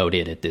that's about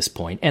it at this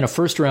point. And a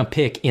 1st round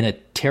pick in a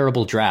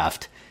terrible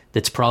draft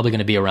that's probably going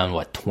to be around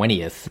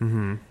 20th.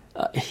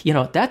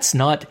 Mm-hmm. That's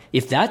not.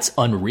 If that's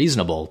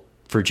unreasonable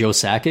for Joe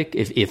Sakic,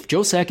 if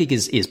Joe Sakic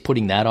is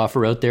putting that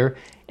offer out there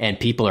and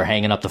people are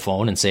hanging up the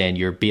phone and saying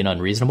you're being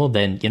unreasonable,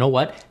 then you know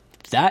what?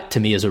 That to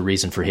me is a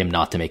reason for him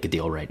not to make a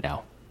deal right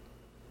now.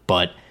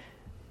 But,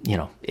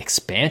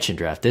 expansion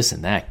draft, this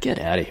and that, get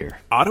out of here.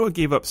 Ottawa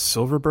gave up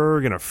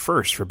Silverberg and a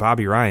 1st for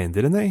Bobby Ryan,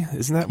 didn't they?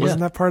 Wasn't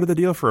that part of the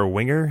deal for a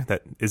winger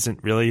that isn't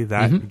really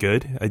that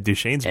good?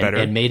 Duchene's better.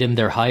 And made him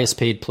their highest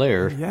paid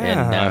player,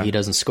 and now he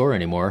doesn't score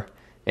anymore.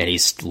 And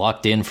he's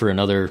locked in for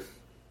another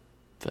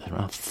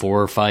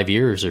 4 or 5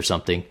 years or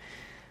something.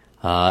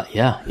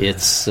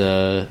 It's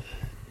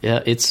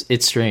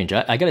strange.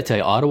 I got to tell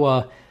you,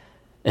 Ottawa,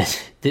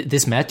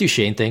 this Matt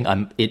Duchene thing,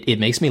 it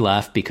makes me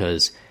laugh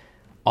because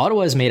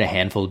Ottawa has made a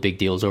handful of big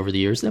deals over the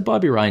years. The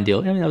Bobby Ryan deal,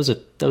 I mean,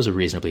 that was a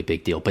reasonably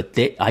big deal. But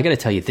I got to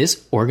tell you,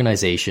 this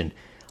organization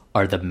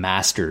are the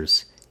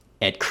masters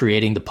at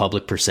creating the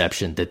public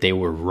perception that they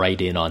were right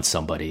in on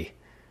somebody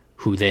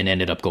who then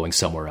ended up going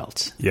somewhere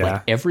else. Yeah.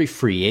 Like every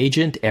free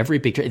agent, every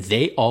big,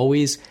 they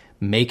always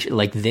make,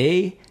 like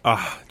they...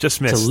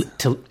 just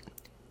missed.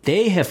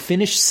 They have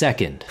finished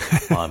second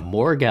on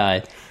more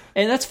guy.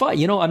 And that's fine.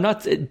 You know, I'm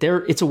not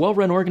there. It's a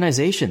well-run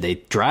organization. They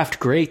draft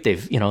great.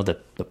 They've, you know, the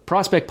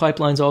prospect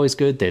pipeline's always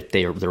good.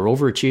 They're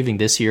overachieving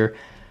this year,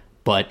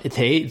 but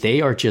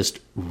they are just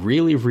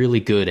really,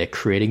 really good at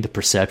creating the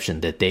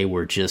perception that they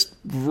were just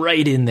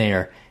right in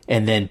there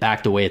and then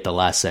backed away at the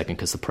last second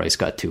because the price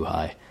got too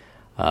high.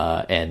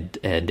 And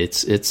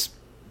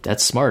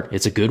that's smart.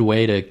 It's a good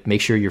way to make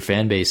sure your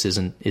fan base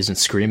isn't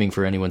screaming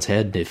for anyone's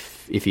head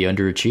if you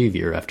underachieve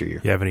year after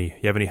year. You have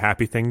any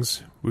happy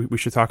things we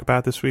should talk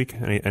about this week?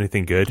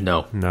 Anything good?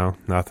 No,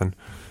 nothing.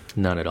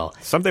 None at all.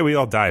 Someday we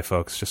all die,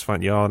 folks. Just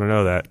want you all to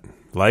know that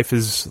life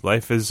is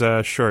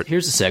short.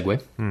 Here's a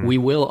segue. We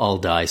will all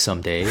die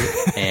someday,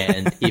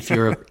 and if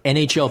you're an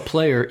NHL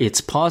player, it's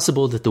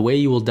possible that the way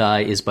you will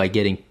die is by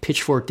getting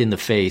pitchforked in the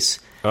face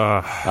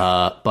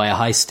by a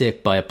high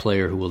stick by a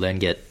player who will then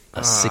get a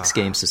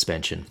 6-game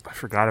suspension. I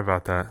forgot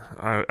about that.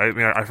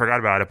 I forgot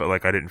about it, but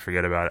I didn't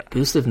forget about it.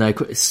 Gustav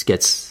Nyquist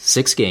gets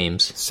 6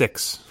 games.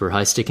 6 for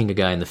high sticking a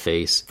guy in the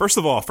face. First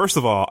of all,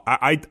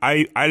 I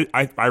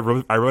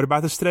wrote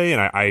about this today,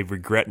 and I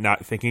regret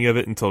not thinking of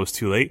it until it was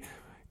too late.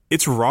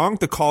 It's wrong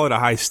to call it a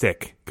high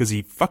stick because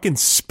he fucking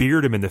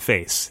speared him in the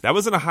face. That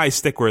wasn't a high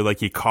stick where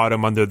he caught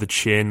him under the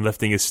chin,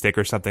 lifting his stick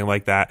or something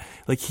like that.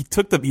 He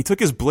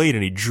took his blade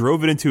and he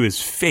drove it into his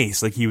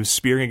face like he was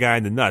spearing a guy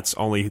in the nuts.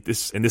 Only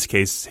in this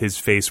case, his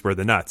face were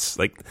the nuts.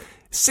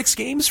 6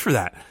 games for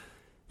that.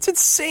 It's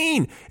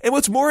insane. And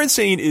what's more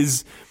insane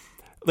is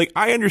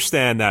I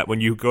understand that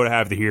when you go to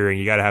have the hearing,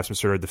 you got to have some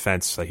sort of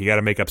defense. You got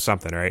to make up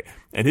something, right?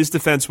 And his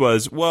defense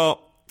was,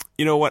 well,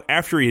 you know what?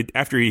 After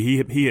he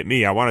hit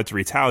me, I wanted to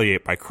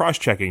retaliate by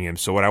cross-checking him.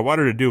 So what I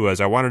wanted to do was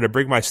I wanted to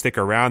bring my stick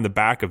around the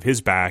back of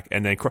his back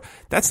and then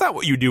that's not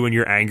what you do when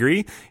you're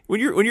angry. When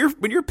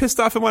you're pissed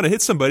off and want to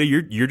hit somebody,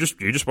 you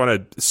just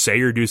want to say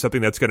or do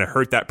something that's going to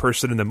hurt that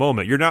person in the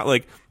moment. You're not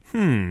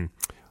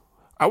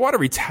I want to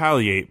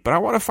retaliate, but I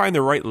want to find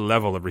the right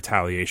level of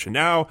retaliation.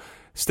 Now,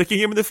 sticking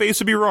him in the face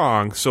would be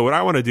wrong, so what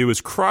I want to do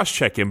is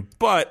cross-check him,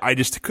 but I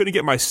just couldn't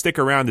get my stick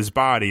around his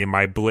body, and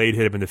my blade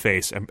hit him in the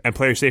face. And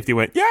player safety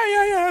went, yeah,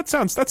 that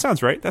sounds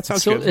right. That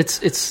sounds good.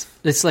 So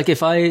it's like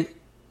if I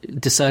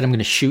decide I'm going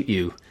to shoot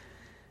you,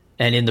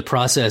 and in the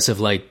process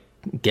of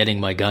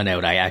getting my gun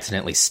out, I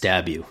accidentally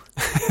stab you.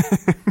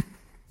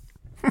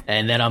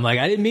 And then I'm like,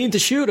 I didn't mean to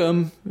shoot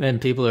him.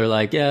 And people are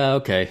like, yeah,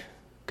 okay,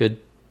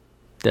 good.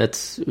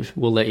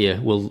 We'll let you,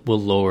 we'll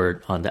lower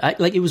it on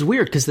that. It was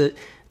weird because the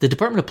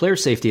Department of Player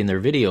Safety in their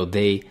video,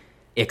 they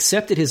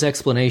accepted his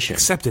explanation.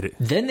 Accepted it.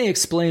 Then they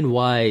explained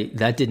why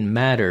that didn't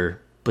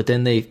matter, but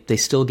then they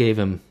still gave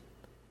him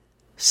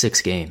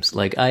 6 games.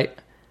 I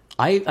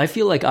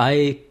feel like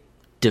I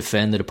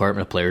defend the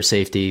Department of Player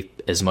Safety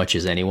as much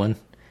as anyone.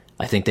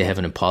 I think they have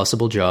an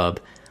impossible job.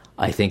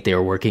 I think they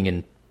are working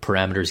in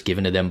parameters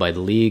given to them by the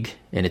league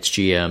and its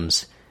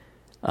GMs.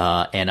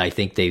 And I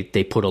think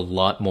they put a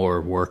lot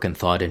more work and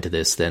thought into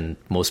this than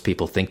most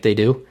people think they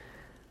do.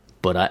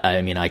 But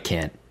I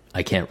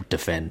can't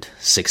defend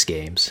 6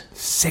 games.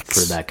 6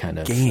 for that kind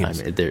of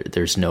games.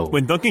 There's no.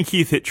 When Duncan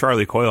Keith hit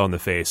Charlie Coyle in the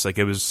face,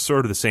 it was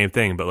sort of the same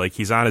thing. But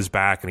he's on his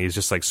back and he's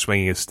just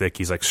swinging his stick.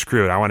 He's like,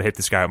 screw it, I want to hit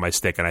this guy with my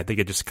stick. And I think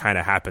it just kind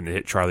of happened to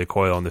hit Charlie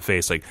Coyle in the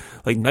face. Like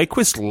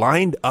Nyquist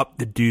lined up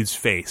the dude's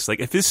face.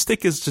 If his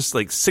stick is just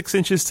 6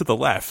 inches to the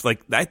left,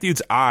 that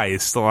dude's eye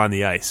is still on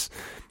the ice.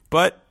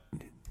 But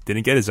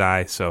didn't get his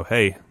eye, so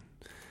hey,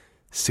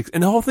 6.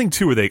 And the whole thing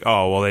too, where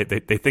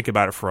they think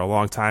about it for a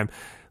long time.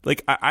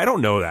 I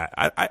don't know that.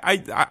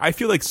 I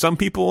feel like some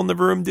people in the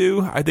room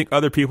do. I think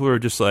other people are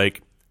just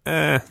 6.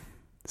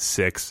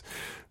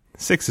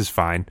 6 is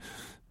fine.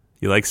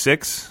 You like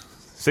 6?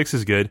 6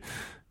 is good.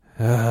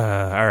 All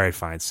right,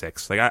 fine,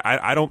 6.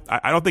 I don't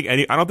think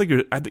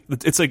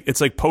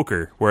it's like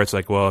poker, where it's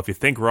well, if you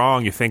think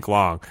wrong, you think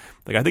long.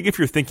 I think if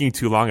you're thinking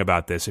too long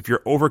about this, if you're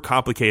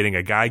overcomplicating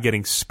a guy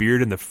getting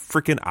speared in the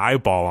freaking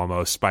eyeball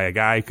almost by a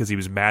guy because he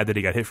was mad that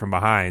he got hit from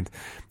behind,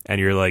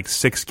 and you're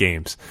 6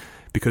 games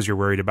because you're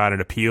worried about an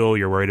appeal,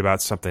 you're worried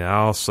about something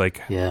else,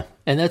 yeah,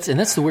 and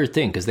that's the weird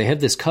thing, because they have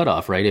this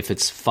cutoff, right? If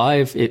it's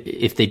 5,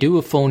 if they do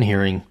a phone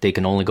hearing, they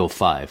can only go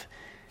 5.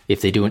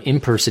 If they do an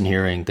in-person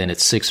hearing, then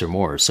it's 6 or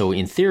more. So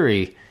in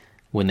theory,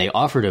 when they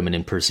offered him an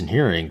in-person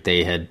hearing,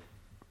 they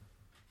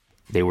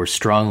were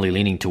strongly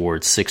leaning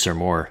towards 6 or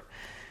more,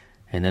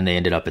 and then they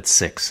ended up at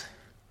 6.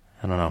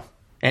 I don't know.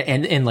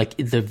 And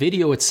the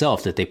video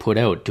itself that they put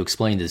out to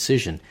explain the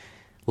decision,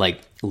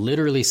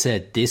 literally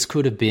said this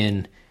could have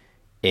been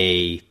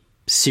a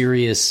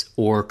serious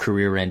or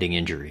career-ending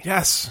injury.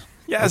 Yes.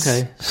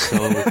 Okay, so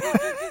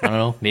don't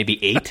know,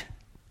 maybe 8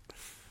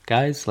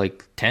 guys,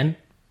 like 10.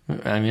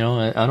 I mean,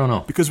 I don't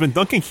know. Because when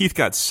Duncan Keith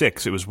got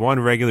 6, it was 1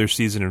 regular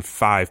season and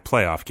 5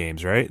 playoff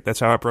games, right? That's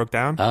how it broke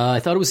down? I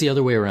thought it was the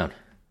other way around.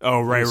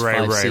 Oh, right.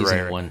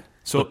 One.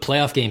 So but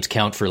playoff games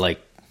count for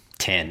like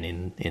 10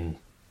 in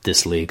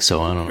this league,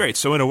 so I don't know. Great.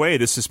 So in a way,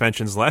 this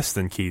suspension's less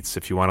than Keith's,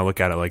 if you want to look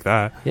at it like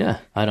that. Yeah,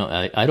 I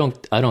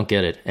don't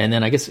get it. And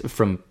then I guess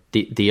from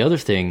the other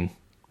thing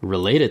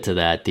related to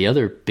that, the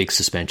other big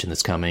suspension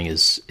that's coming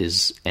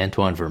is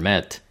Antoine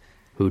Vermette,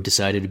 who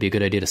decided it'd be a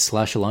good idea to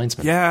slash a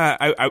linesman.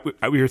 Yeah,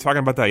 we were talking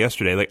about that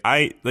yesterday.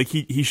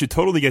 He should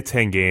totally get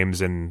 10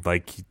 games, and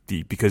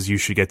because you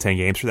should get 10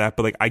 games for that.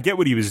 But I get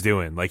what he was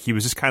doing. He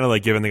was just kind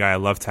of giving the guy a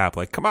love tap.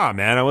 Come on,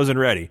 man, I wasn't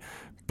ready.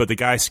 But the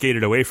guy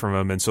skated away from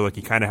him, and so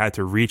he kind of had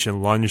to reach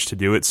and lunge to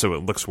do it, so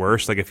it looks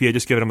worse. If he had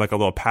just given him a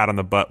little pat on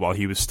the butt while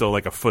he was still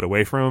a foot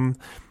away from him,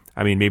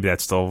 I mean, maybe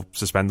that's still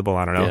suspendable.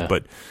 I don't know,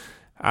 but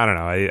I don't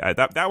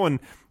know. That one.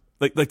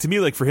 To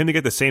me, for him to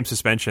get the same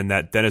suspension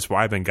that Dennis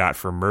Weidman got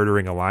for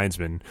murdering a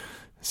linesman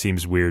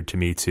seems weird to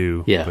me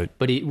too. Yeah,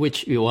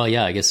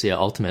 I guess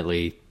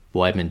ultimately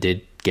Weidman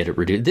did get it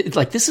reduced.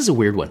 This is a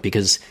weird one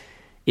because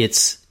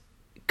it's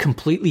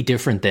completely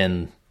different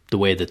than the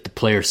way that the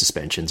player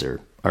suspensions are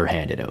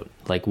handed out.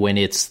 When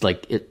it's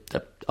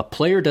a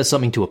player does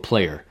something to a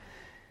player,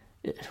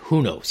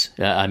 who knows?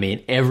 I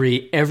mean,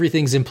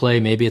 everything's in play.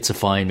 Maybe it's a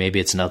fine,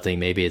 maybe it's nothing,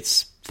 maybe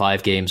it's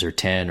 5 games or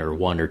 10 or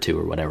 1 or 2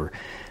 or whatever.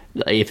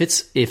 If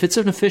it's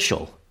an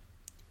official,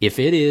 if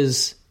it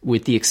is,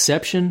 with the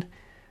exception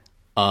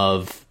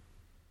of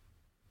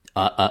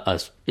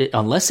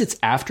unless it's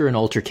after an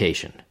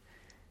altercation,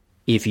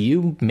 if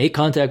you make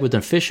contact with an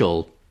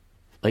official,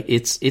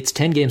 it's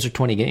 10 games or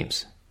 20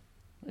 games.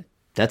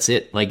 That's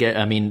it.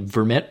 I mean,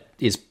 Vermette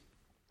is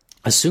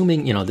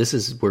assuming,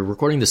 we're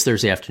recording this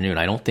Thursday afternoon.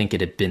 I don't think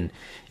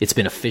it's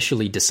been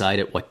officially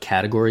decided what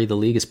category the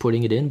league is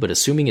putting it in, but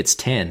assuming it's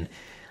 10,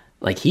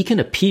 he can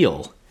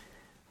appeal,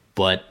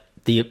 but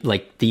the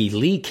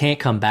league can't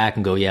come back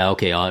and go, yeah,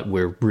 okay,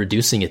 we're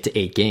reducing it to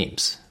 8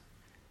 games.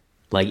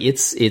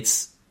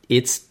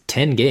 It's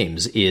 10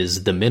 games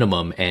is the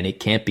minimum, and it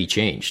can't be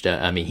changed.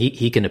 I mean,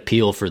 he can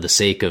appeal for the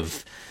sake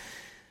of.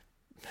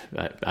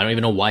 I don't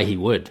even know why he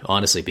would,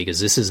 honestly, because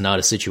this is not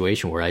a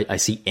situation where I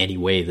see any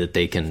way that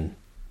they can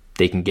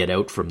get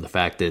out from the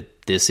fact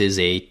that this is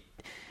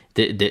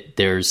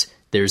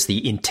there's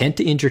the intent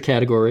to injure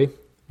category,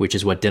 which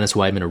is what Dennis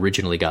Weidman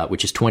originally got,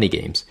 which is 20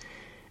 games.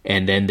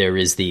 And then there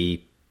is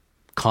the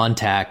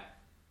contact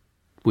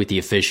with the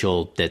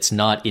official that's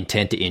not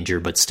intent to injure,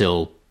 but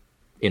still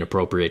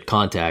inappropriate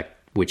contact,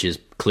 which is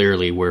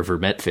clearly where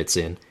Vermette fits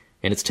in.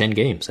 And it's 10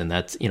 games. And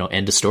that's,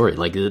 end of story.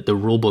 The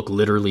rule book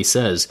literally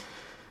says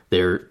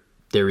there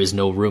is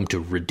no room to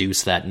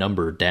reduce that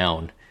number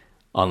down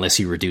unless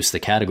you reduce the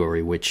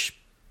category, which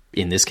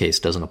in this case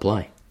doesn't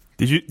apply.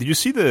 Did you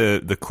see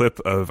the clip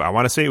of, I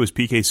want to say it was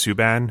PK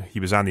Subban? He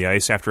was on the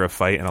ice after a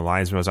fight and a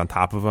linesman was on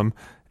top of him,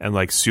 and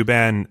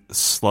Subban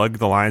slugged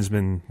the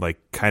linesman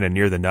kind of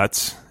near the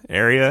nuts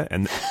area,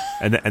 and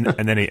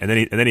then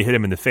he hit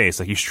him in the face.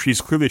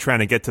 He's clearly trying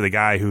to get to the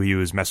guy who he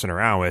was messing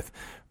around with.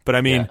 But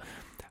I mean,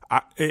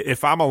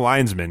 if I'm a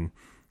linesman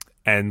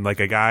and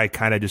a guy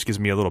kind of just gives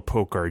me a little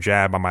poke or a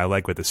jab on my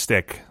leg with a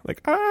stick,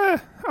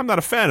 I'm not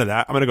a fan of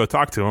that. I'm going to go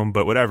talk to him,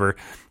 but whatever.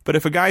 But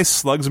if a guy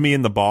slugs me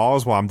in the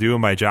balls while I'm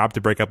doing my job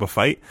to break up a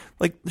fight,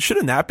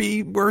 shouldn't that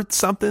be worth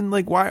something?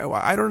 Why?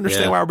 I don't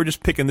understand why we're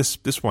just picking this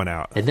one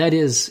out. And that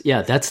is,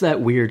 that's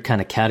that weird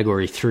kind of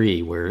category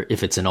 3 where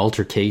if it's an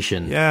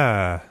altercation,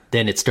 then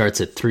it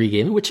starts at 3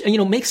 games, which,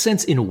 makes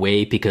sense in a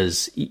way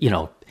because,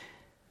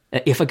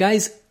 if a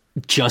guy's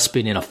just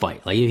been in a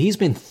fight, if he's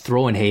been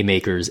throwing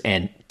haymakers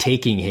and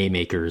taking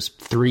haymakers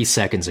 3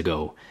 seconds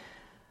ago,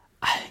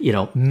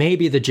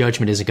 maybe the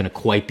judgment isn't going to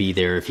quite be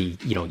there if he,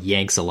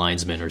 yanks a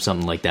linesman or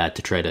something like that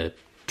to try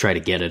to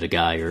get at a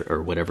guy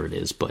or whatever it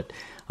is. But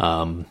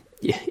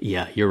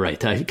yeah, you're right,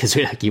 because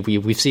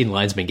we've seen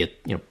linesmen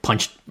get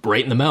punched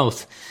right in the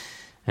mouth,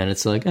 and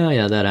it's oh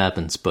yeah, that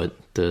happens. But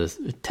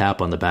the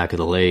tap on the back of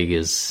the leg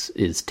is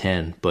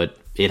 10, but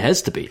it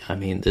has to be. I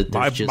mean,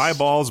 my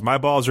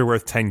balls are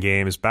worth 10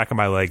 games. Back of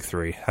my leg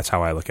 3. That's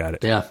how I look at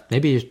it. Yeah,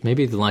 maybe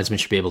the linesman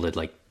should be able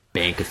to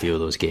bank a few of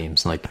those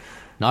games.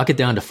 Knock it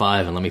down to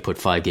 5 and let me put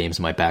 5 games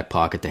in my back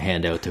pocket to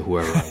hand out to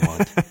whoever I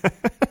want.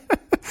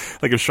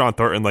 If Sean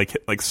Thornton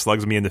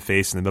slugs me in the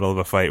face in the middle of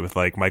a fight with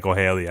Michael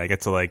Haley, I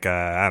get to I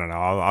don't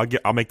know,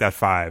 I'll make that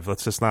 5.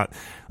 Let's not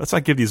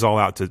give these all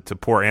out to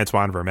poor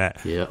Antoine Vermette,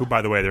 who,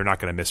 by the way, they're not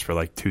going to miss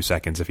for 2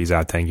 seconds if he's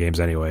out 10 games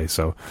anyway.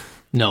 So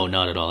no,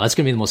 not at all. That's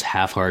going to be the most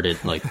half-hearted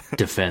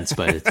defense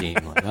by the team.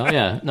 Oh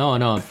yeah,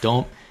 no,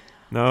 don't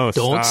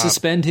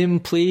suspend him,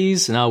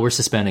 please. No, we're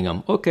suspending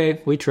him.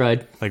 Okay, we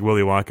tried.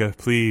 Willy Wonka,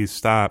 please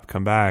stop,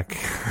 come back.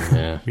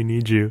 Yeah. We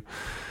need you.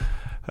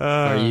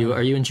 Are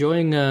you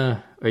enjoying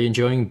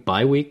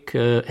bye week,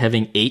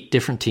 having 8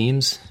 different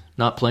teams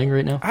not playing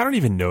right now? I don't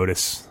even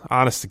notice,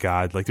 honest to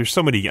God. There's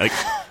so many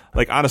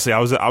Like, honestly, I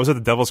was at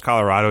the Devils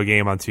Colorado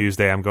game on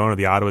Tuesday. I'm going to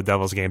the Ottawa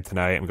Devils game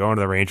tonight. I'm going to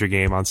the Ranger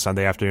game on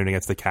Sunday afternoon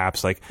against the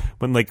Caps. Like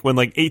when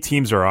 8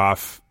 teams are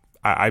off,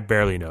 I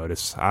barely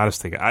notice.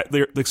 Honestly,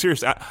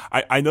 seriously,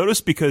 I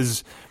noticed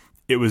because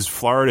it was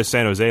Florida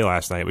San Jose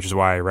last night, which is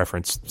why I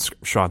referenced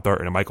Sean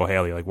Thornton and Michael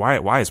Haley. Like,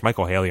 why is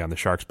Michael Haley on the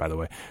Sharks? By the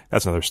way,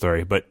 that's another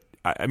story. But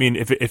I mean,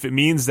 if it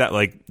means that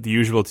like the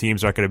usual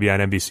teams aren't going to be on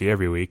NBC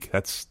every week,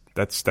 that's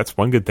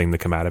one good thing to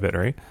come out of it,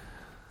 right?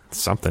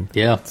 Something.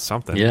 Yeah.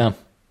 Something. Yeah.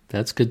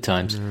 That's good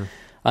times. Yeah.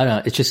 I don't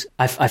know. It's just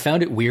I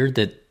found it weird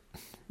that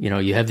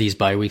you have these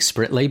bye week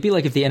spread. Like, it'd be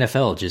like if the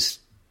NFL just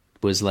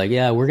was like,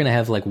 yeah, we're going to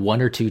have like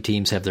 1 or 2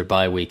 teams have their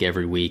bye week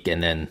every week,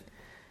 and then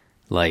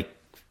like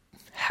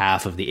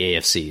half of the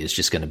AFC is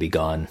just going to be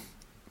gone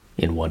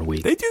in 1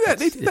 week. They do that.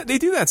 They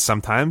do that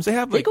sometimes. They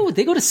have like,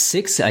 they go to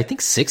 6. I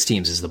think 6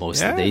 teams is the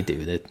most that they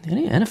do. That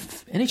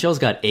NHL's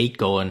got 8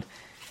 going.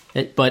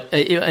 But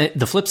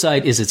the flip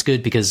side is it's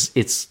good because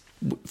it's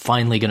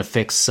finally going to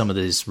fix some of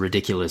these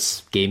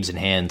ridiculous games in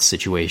hand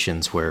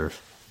situations where,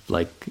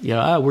 like,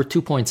 we're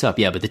 2 points up.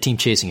 Yeah, but the team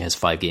chasing has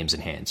 5 games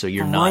in hand, so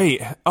you're not.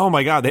 Right. Oh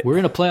my God. We're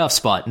in a playoff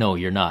spot. No,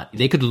 you're not.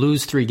 They could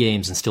lose 3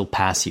 games and still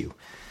pass you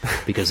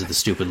because of the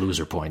stupid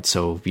loser points.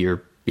 So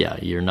you're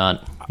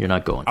not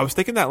going. I was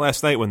thinking that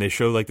last night when they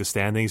showed like the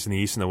standings in the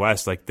East and the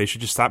West. Like, they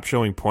should just stop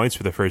showing points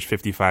for the first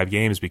 55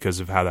 games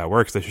because of how that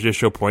works. They should just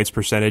show points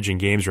percentage and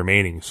games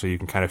remaining, so you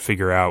can kind of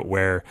figure out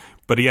where.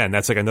 But again,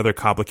 that's like another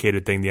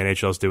complicated thing the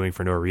NHL is doing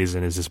for no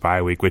reason, is this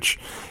bye week, which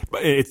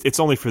it's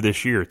only for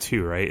this year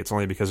too, right? It's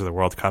only because of the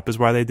World Cup is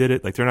why they did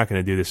it. Like, they're not going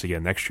to do this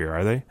again next year,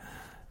 are they?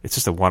 It's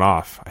just a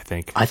one-off, I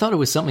think. I thought it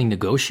was something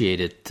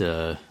negotiated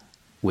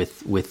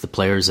with the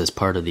players as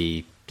part of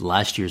the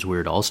last year's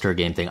weird All-Star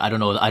game thing. I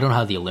don't know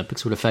how the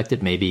Olympics would affect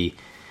it. Maybe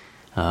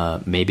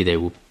they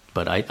will,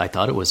 but I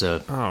thought it was I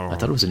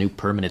thought it was a new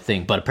permanent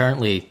thing. But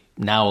apparently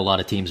now a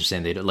lot of teams are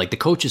saying they don't, like, the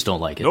coaches don't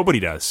like it.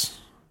 Nobody does.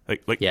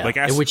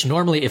 Which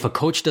normally, if a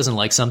coach doesn't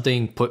like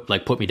something,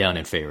 put me down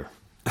in favor.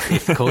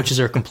 If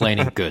coaches are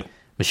complaining, good.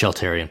 Michel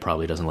Therrien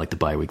probably doesn't like the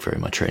bye week very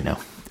much right now.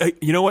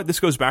 You know what? This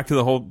goes back to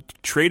the whole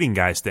trading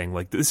guys thing.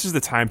 Like, this is the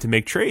time to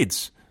make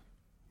trades.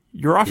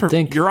 You're off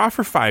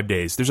for 5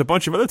 days. There's a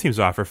bunch of other teams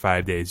off for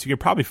 5 days. You can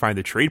probably find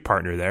a trade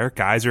partner there.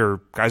 Guys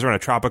are on a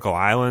tropical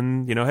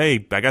island.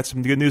 Hey, I got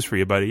some good news for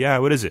you, buddy. Yeah,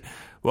 what is it?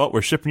 Well,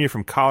 we're shipping you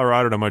from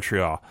Colorado to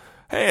Montreal.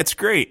 Hey, it's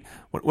great.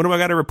 When do I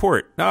got to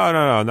report? No,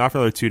 not for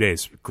another 2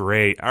 days.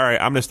 Great. All right,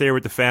 I'm going to stay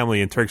with the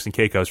family in Turks and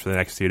Caicos for the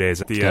next 2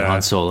 days. Got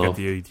Han Solo.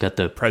 Got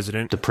the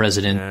president. The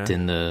president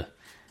and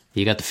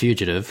you got The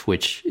Fugitive,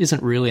 which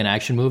isn't really an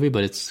action movie,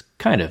 but it's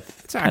kind of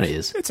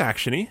is. It's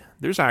actiony.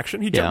 There's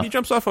action. He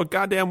jumps off a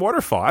goddamn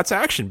waterfall. That's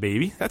action,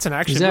 baby. That's an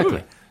action movie.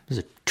 Exactly. There's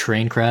a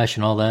train crash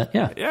and all that.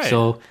 Yeah.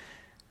 So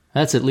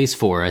that's at least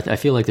 4. I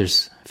feel like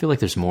there's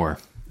more.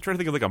 I'm trying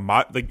to think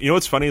of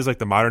what's funny is like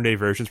the modern day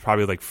version is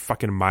probably like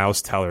fucking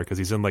Miles Teller, because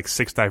he's in like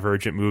 6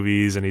 Divergent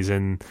movies, and he's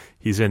in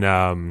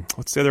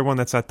what's the other one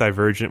that's not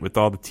Divergent with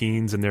all the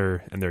teens and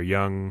they're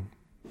young.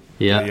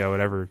 Yeah,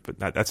 whatever.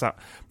 But that's not.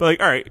 But like,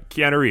 all right,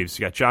 Keanu Reeves.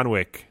 You got John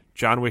Wick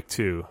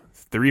 2,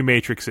 3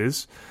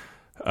 Matrixes.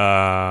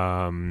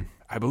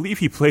 I believe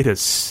he played a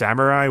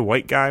samurai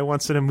white guy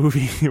once in a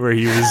movie where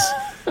he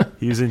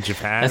was in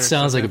Japan. That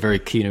sounds like a very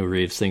Keanu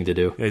Reeves thing to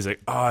do. Yeah, he's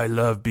like, I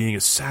love being a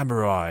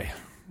samurai.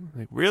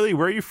 Like, really?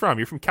 Where are you from?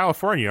 You're from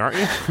California, aren't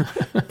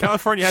you?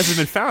 California hasn't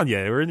been found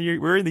yet. We're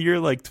in the year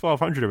like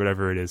 1200 or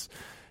whatever it is.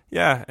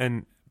 Yeah,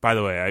 and by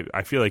the way,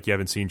 I feel like you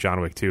haven't seen John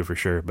Wick 2 for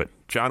sure, but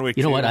John Wick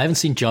 2... You know what? I haven't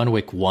seen John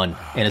Wick 1,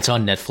 and it's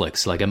on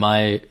Netflix. Like, am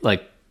I,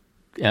 like...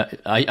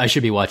 I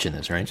should be watching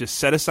this, right? Just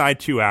set aside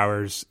 2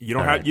 hours. You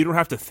don't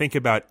have to think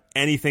about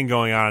anything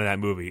going on in that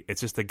movie.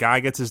 It's just the guy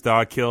gets his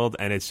dog killed,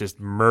 and it's just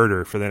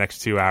murder for the next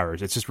 2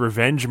 hours. It's just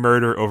revenge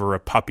murder over a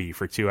puppy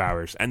for 2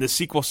 hours. And the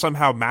sequel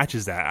somehow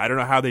matches that. I don't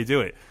know how they do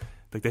it.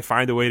 Like, they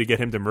find a way to get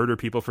him to murder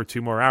people for 2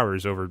 more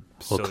hours over...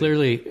 Well,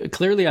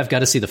 clearly I've got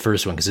to see the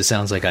first one, because it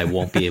sounds like I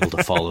won't be able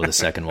to follow the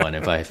second one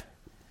if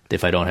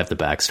I don't have the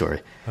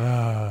backstory.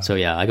 So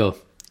yeah, I go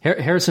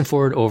Harrison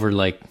Ford over,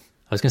 like,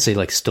 I was going to say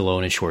like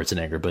Stallone and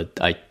Schwarzenegger, but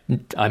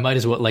I might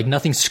as well, like,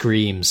 nothing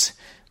screams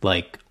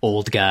like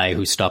old guy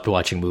who stopped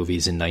watching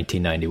movies in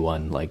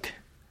 1991, like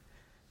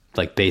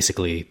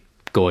basically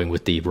going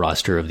with the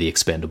roster of the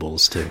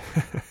Expendables too.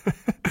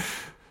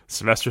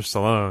 Sylvester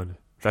Stallone,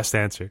 best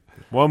answer.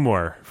 One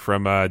more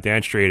from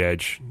Dan Straight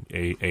Edge,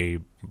 a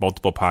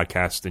multiple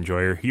podcast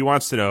enjoyer. He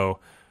wants to know,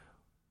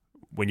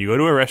 when you go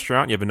to a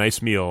restaurant, you have a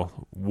nice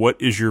meal, what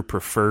is your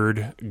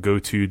preferred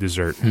go-to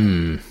dessert?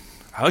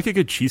 I like a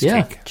good cheesecake.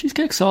 Yeah,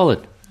 cheesecake's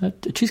solid.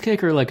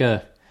 Cheesecake or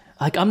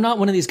I'm not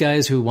one of these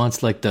guys who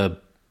wants like the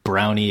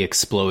brownie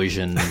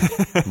explosion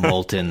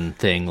molten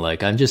thing.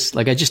 Like, I just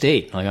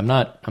ate. Like, I'm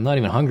not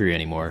even hungry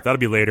anymore. That'll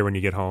be later when you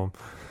get home.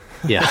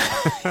 Yeah,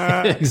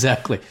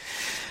 exactly.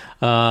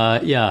 I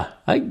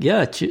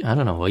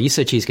don't know. Well, you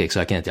said cheesecake, so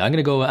I can't. I'm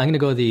gonna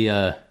go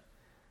the.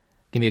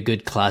 Give me a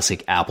good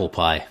classic apple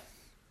pie.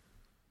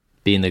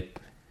 Being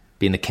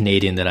the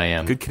Canadian that I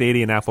am. Good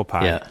Canadian apple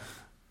pie. Yeah.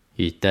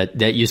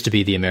 That used to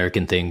be the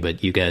American thing,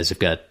 but you guys have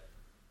got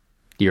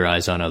your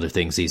eyes on other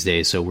things these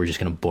days, so we're just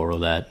going to borrow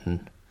that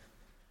and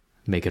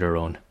make it our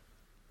own.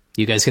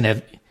 You guys can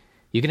have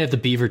the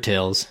beaver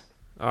tails.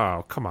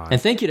 Oh, come on.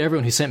 And thank you to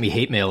everyone who sent me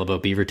hate mail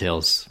about beaver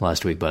tails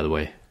last week, by the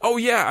way. Oh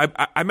yeah,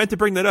 I meant to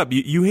bring that up.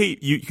 You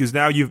hate because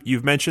now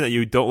you've mentioned that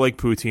you don't like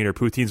poutine or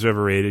poutine's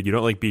overrated. You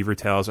don't like beaver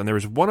tails, and there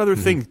was one other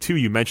thing too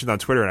you mentioned on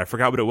Twitter, and I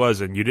forgot what it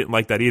was, and you didn't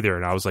like that either.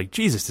 And I was like,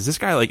 Jesus, does this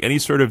guy like any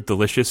sort of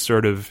delicious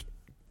sort of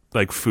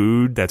like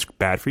food that's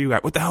bad for you?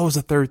 What the hell was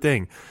the third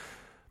thing?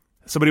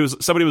 Somebody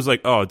was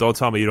like, oh, don't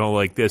tell me you don't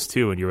like this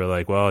too, and you were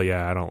like, well,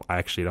 yeah, I don't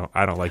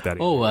like that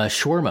either. Oh,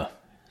 shawarma.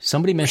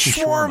 Somebody mentioned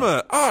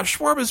shawarma. Oh,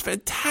 shawarma's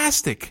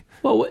fantastic.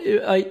 Well,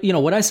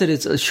 what I said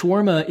is a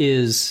shawarma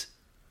is.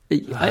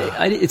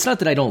 It's not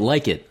that I don't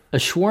like it. A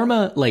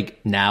shawarma,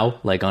 like now,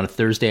 like on a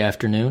Thursday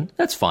afternoon,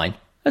 that's fine.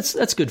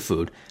 That's good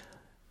food.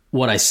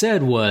 What I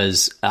said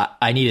was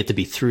I need it to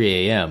be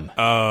 3 a.m.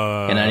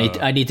 And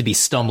I need to be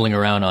stumbling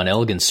around on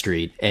Elgin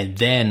Street, and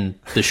then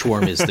the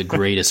shawarma is the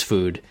greatest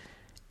food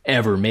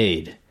ever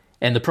made.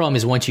 And the problem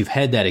is once you've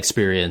had that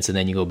experience, and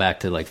then you go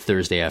back to like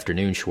Thursday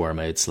afternoon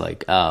shawarma, it's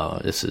like,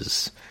 oh, this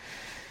is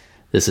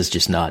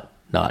just not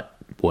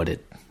what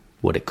it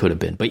could have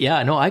been. But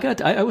yeah, no,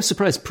 I was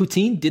surprised.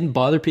 Poutine didn't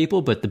bother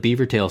people, but the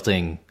beaver tail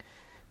thing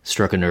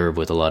struck a nerve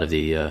with a lot of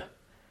the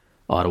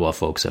Ottawa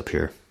folks up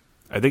here.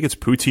 I think it's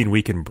Poutine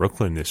Week in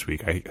Brooklyn this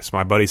week. So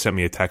my buddy sent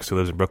me a text who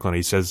lives in Brooklyn.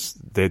 He says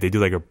they do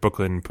like a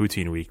Brooklyn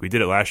Poutine Week. We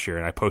did it last year,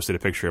 and I posted a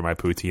picture of my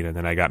poutine, and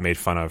then I got made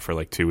fun of for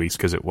like 2 weeks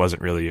because it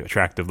wasn't really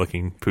attractive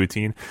looking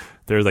poutine.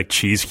 There were like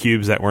cheese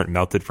cubes that weren't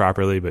melted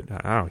properly, but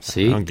I don't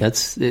see.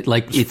 It's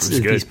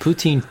these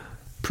poutine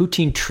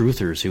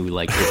truthers who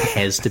like it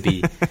has to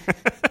be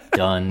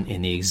done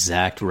in the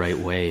exact right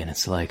way, and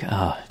it's like,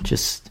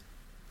 just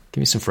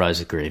give me some fries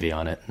with gravy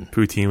on it. And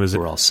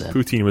we're all set.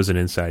 Poutine was an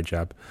inside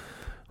job.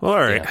 Well, all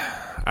right.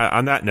 Yeah.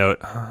 On that note,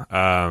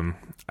 I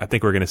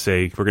think we're gonna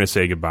say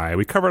goodbye.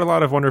 We covered a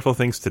lot of wonderful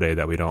things today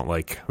that we don't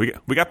like. We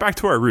got back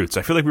to our roots.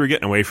 I feel like we were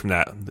getting away from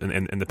that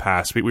in the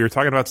past. We were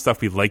talking about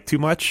stuff we like too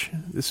much.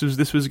 This was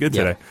good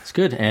today. It's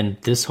good, and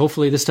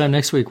hopefully this time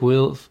next week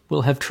we'll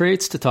have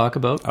traits to talk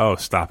about. Oh,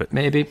 stop it!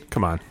 Maybe.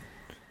 Come on.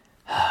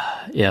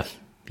 Yeah,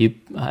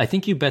 I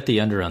think you bet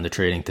the under on the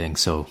trading thing,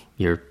 so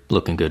you're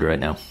looking good right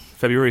now.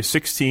 February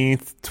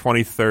 16th,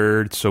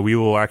 23rd, so we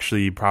will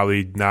actually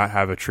probably not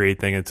have a trade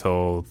thing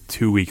until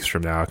 2 weeks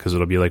from now because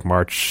it'll be like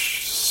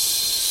March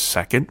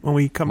 2nd when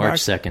we come back.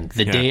 March 2nd.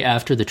 The day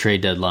after the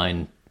trade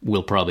deadline,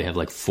 we'll probably have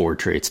like 4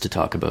 trades to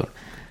talk about.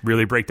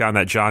 Really break down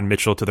that John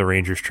Mitchell to the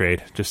Rangers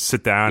trade. Just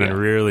sit down and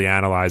really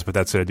analyze what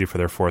that's going to do for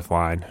their fourth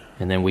line.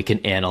 And then we can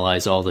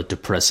analyze all the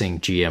depressing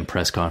GM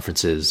press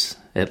conferences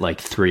at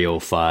like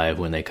 3:05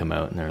 when they come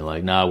out and they're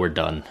like, nah, we're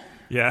done.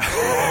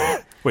 Yeah.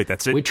 Wait,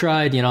 that's it? We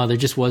tried, there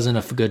just wasn't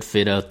a good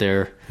fit out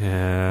there.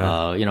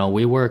 Yeah.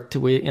 We worked, a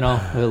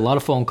lot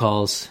of phone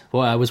calls.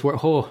 Boy,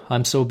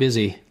 I'm so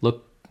busy.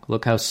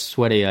 Look how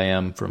sweaty I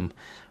am from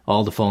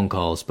all the phone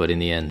calls. But in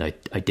the end, I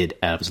did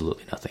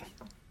absolutely nothing.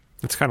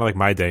 It's kind of like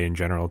my day in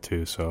general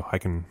too, so I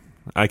can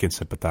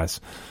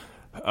sympathize.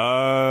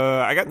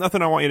 I got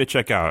nothing I want you to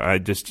check out. I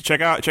just check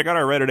out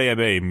our Reddit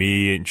AMA.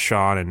 Me and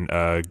Sean and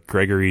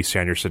Gregory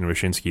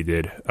Sanderson-Wyszynski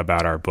did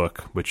about our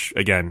book, which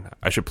again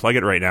I should plug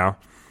it right now.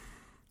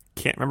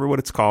 Can't remember what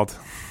it's called.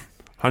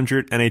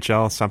 100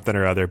 NHL something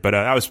or other, but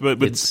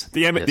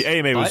the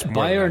AMA was more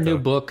buy our new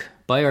book.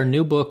 Buy our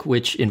new book,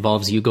 which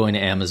involves you going to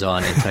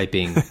Amazon and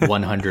typing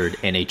 100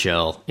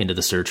 NHL into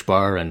the search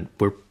bar, and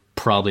we're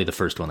probably the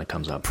first one that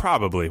comes up.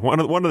 Probably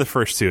one of the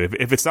first two.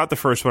 If it's not the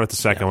first one, it's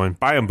the second one.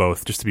 Buy them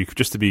both just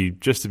to be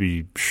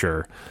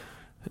sure.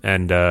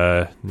 And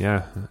and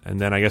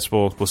then I guess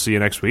we'll see you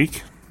next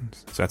week.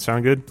 Does that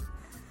sound good?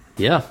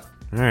 Yeah.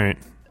 All right.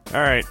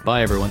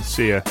 Bye, everyone.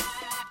 See ya.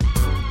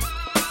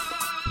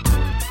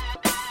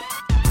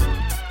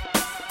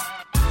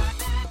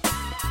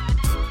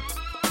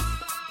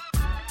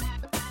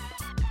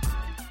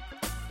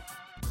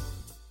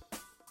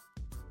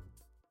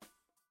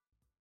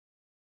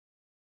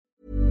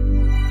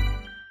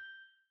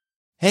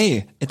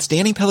 Hey, it's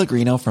Danny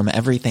Pellegrino from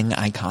Everything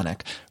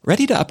Iconic.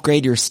 Ready to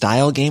upgrade your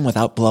style game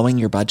without blowing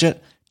your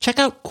budget? Check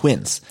out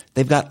Quince.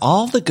 They've got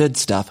all the good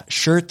stuff,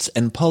 shirts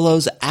and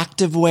polos,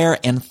 activewear,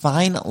 and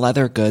fine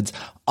leather goods,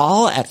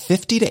 all at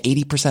 50 to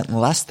 80%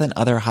 less than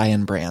other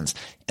high-end brands.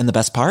 And the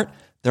best part?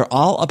 They're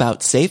all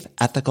about safe,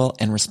 ethical,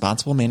 and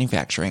responsible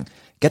manufacturing.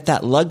 Get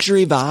that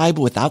luxury vibe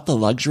without the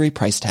luxury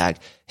price tag.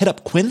 Hit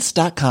up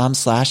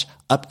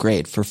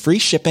quince.com/upgrade for free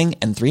shipping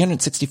and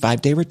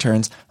 365-day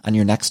returns on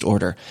your next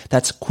order.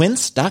 That's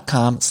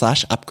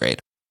quince.com/upgrade.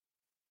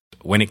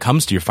 When it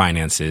comes to your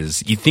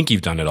finances, you think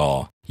you've done it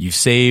all. You've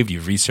saved,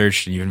 you've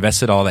researched, and you've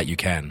invested all that you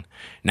can.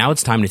 Now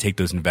it's time to take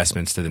those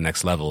investments to the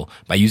next level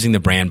by using the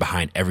brand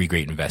behind every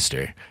great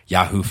investor,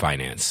 Yahoo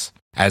Finance.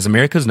 As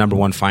America's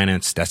 #1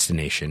 finance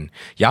destination,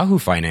 Yahoo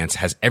Finance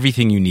has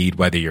everything you need,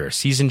 whether you're a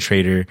seasoned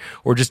trader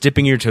or just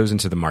dipping your toes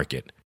into the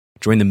market.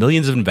 Join the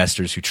millions of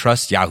investors who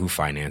trust Yahoo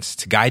Finance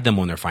to guide them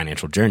on their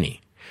financial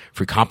journey.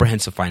 For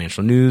comprehensive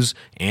financial news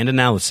and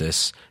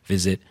analysis,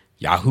 visit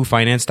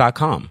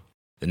yahoofinance.com.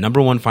 the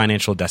 #1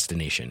 financial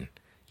destination,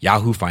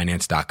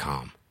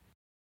 yahoofinance.com.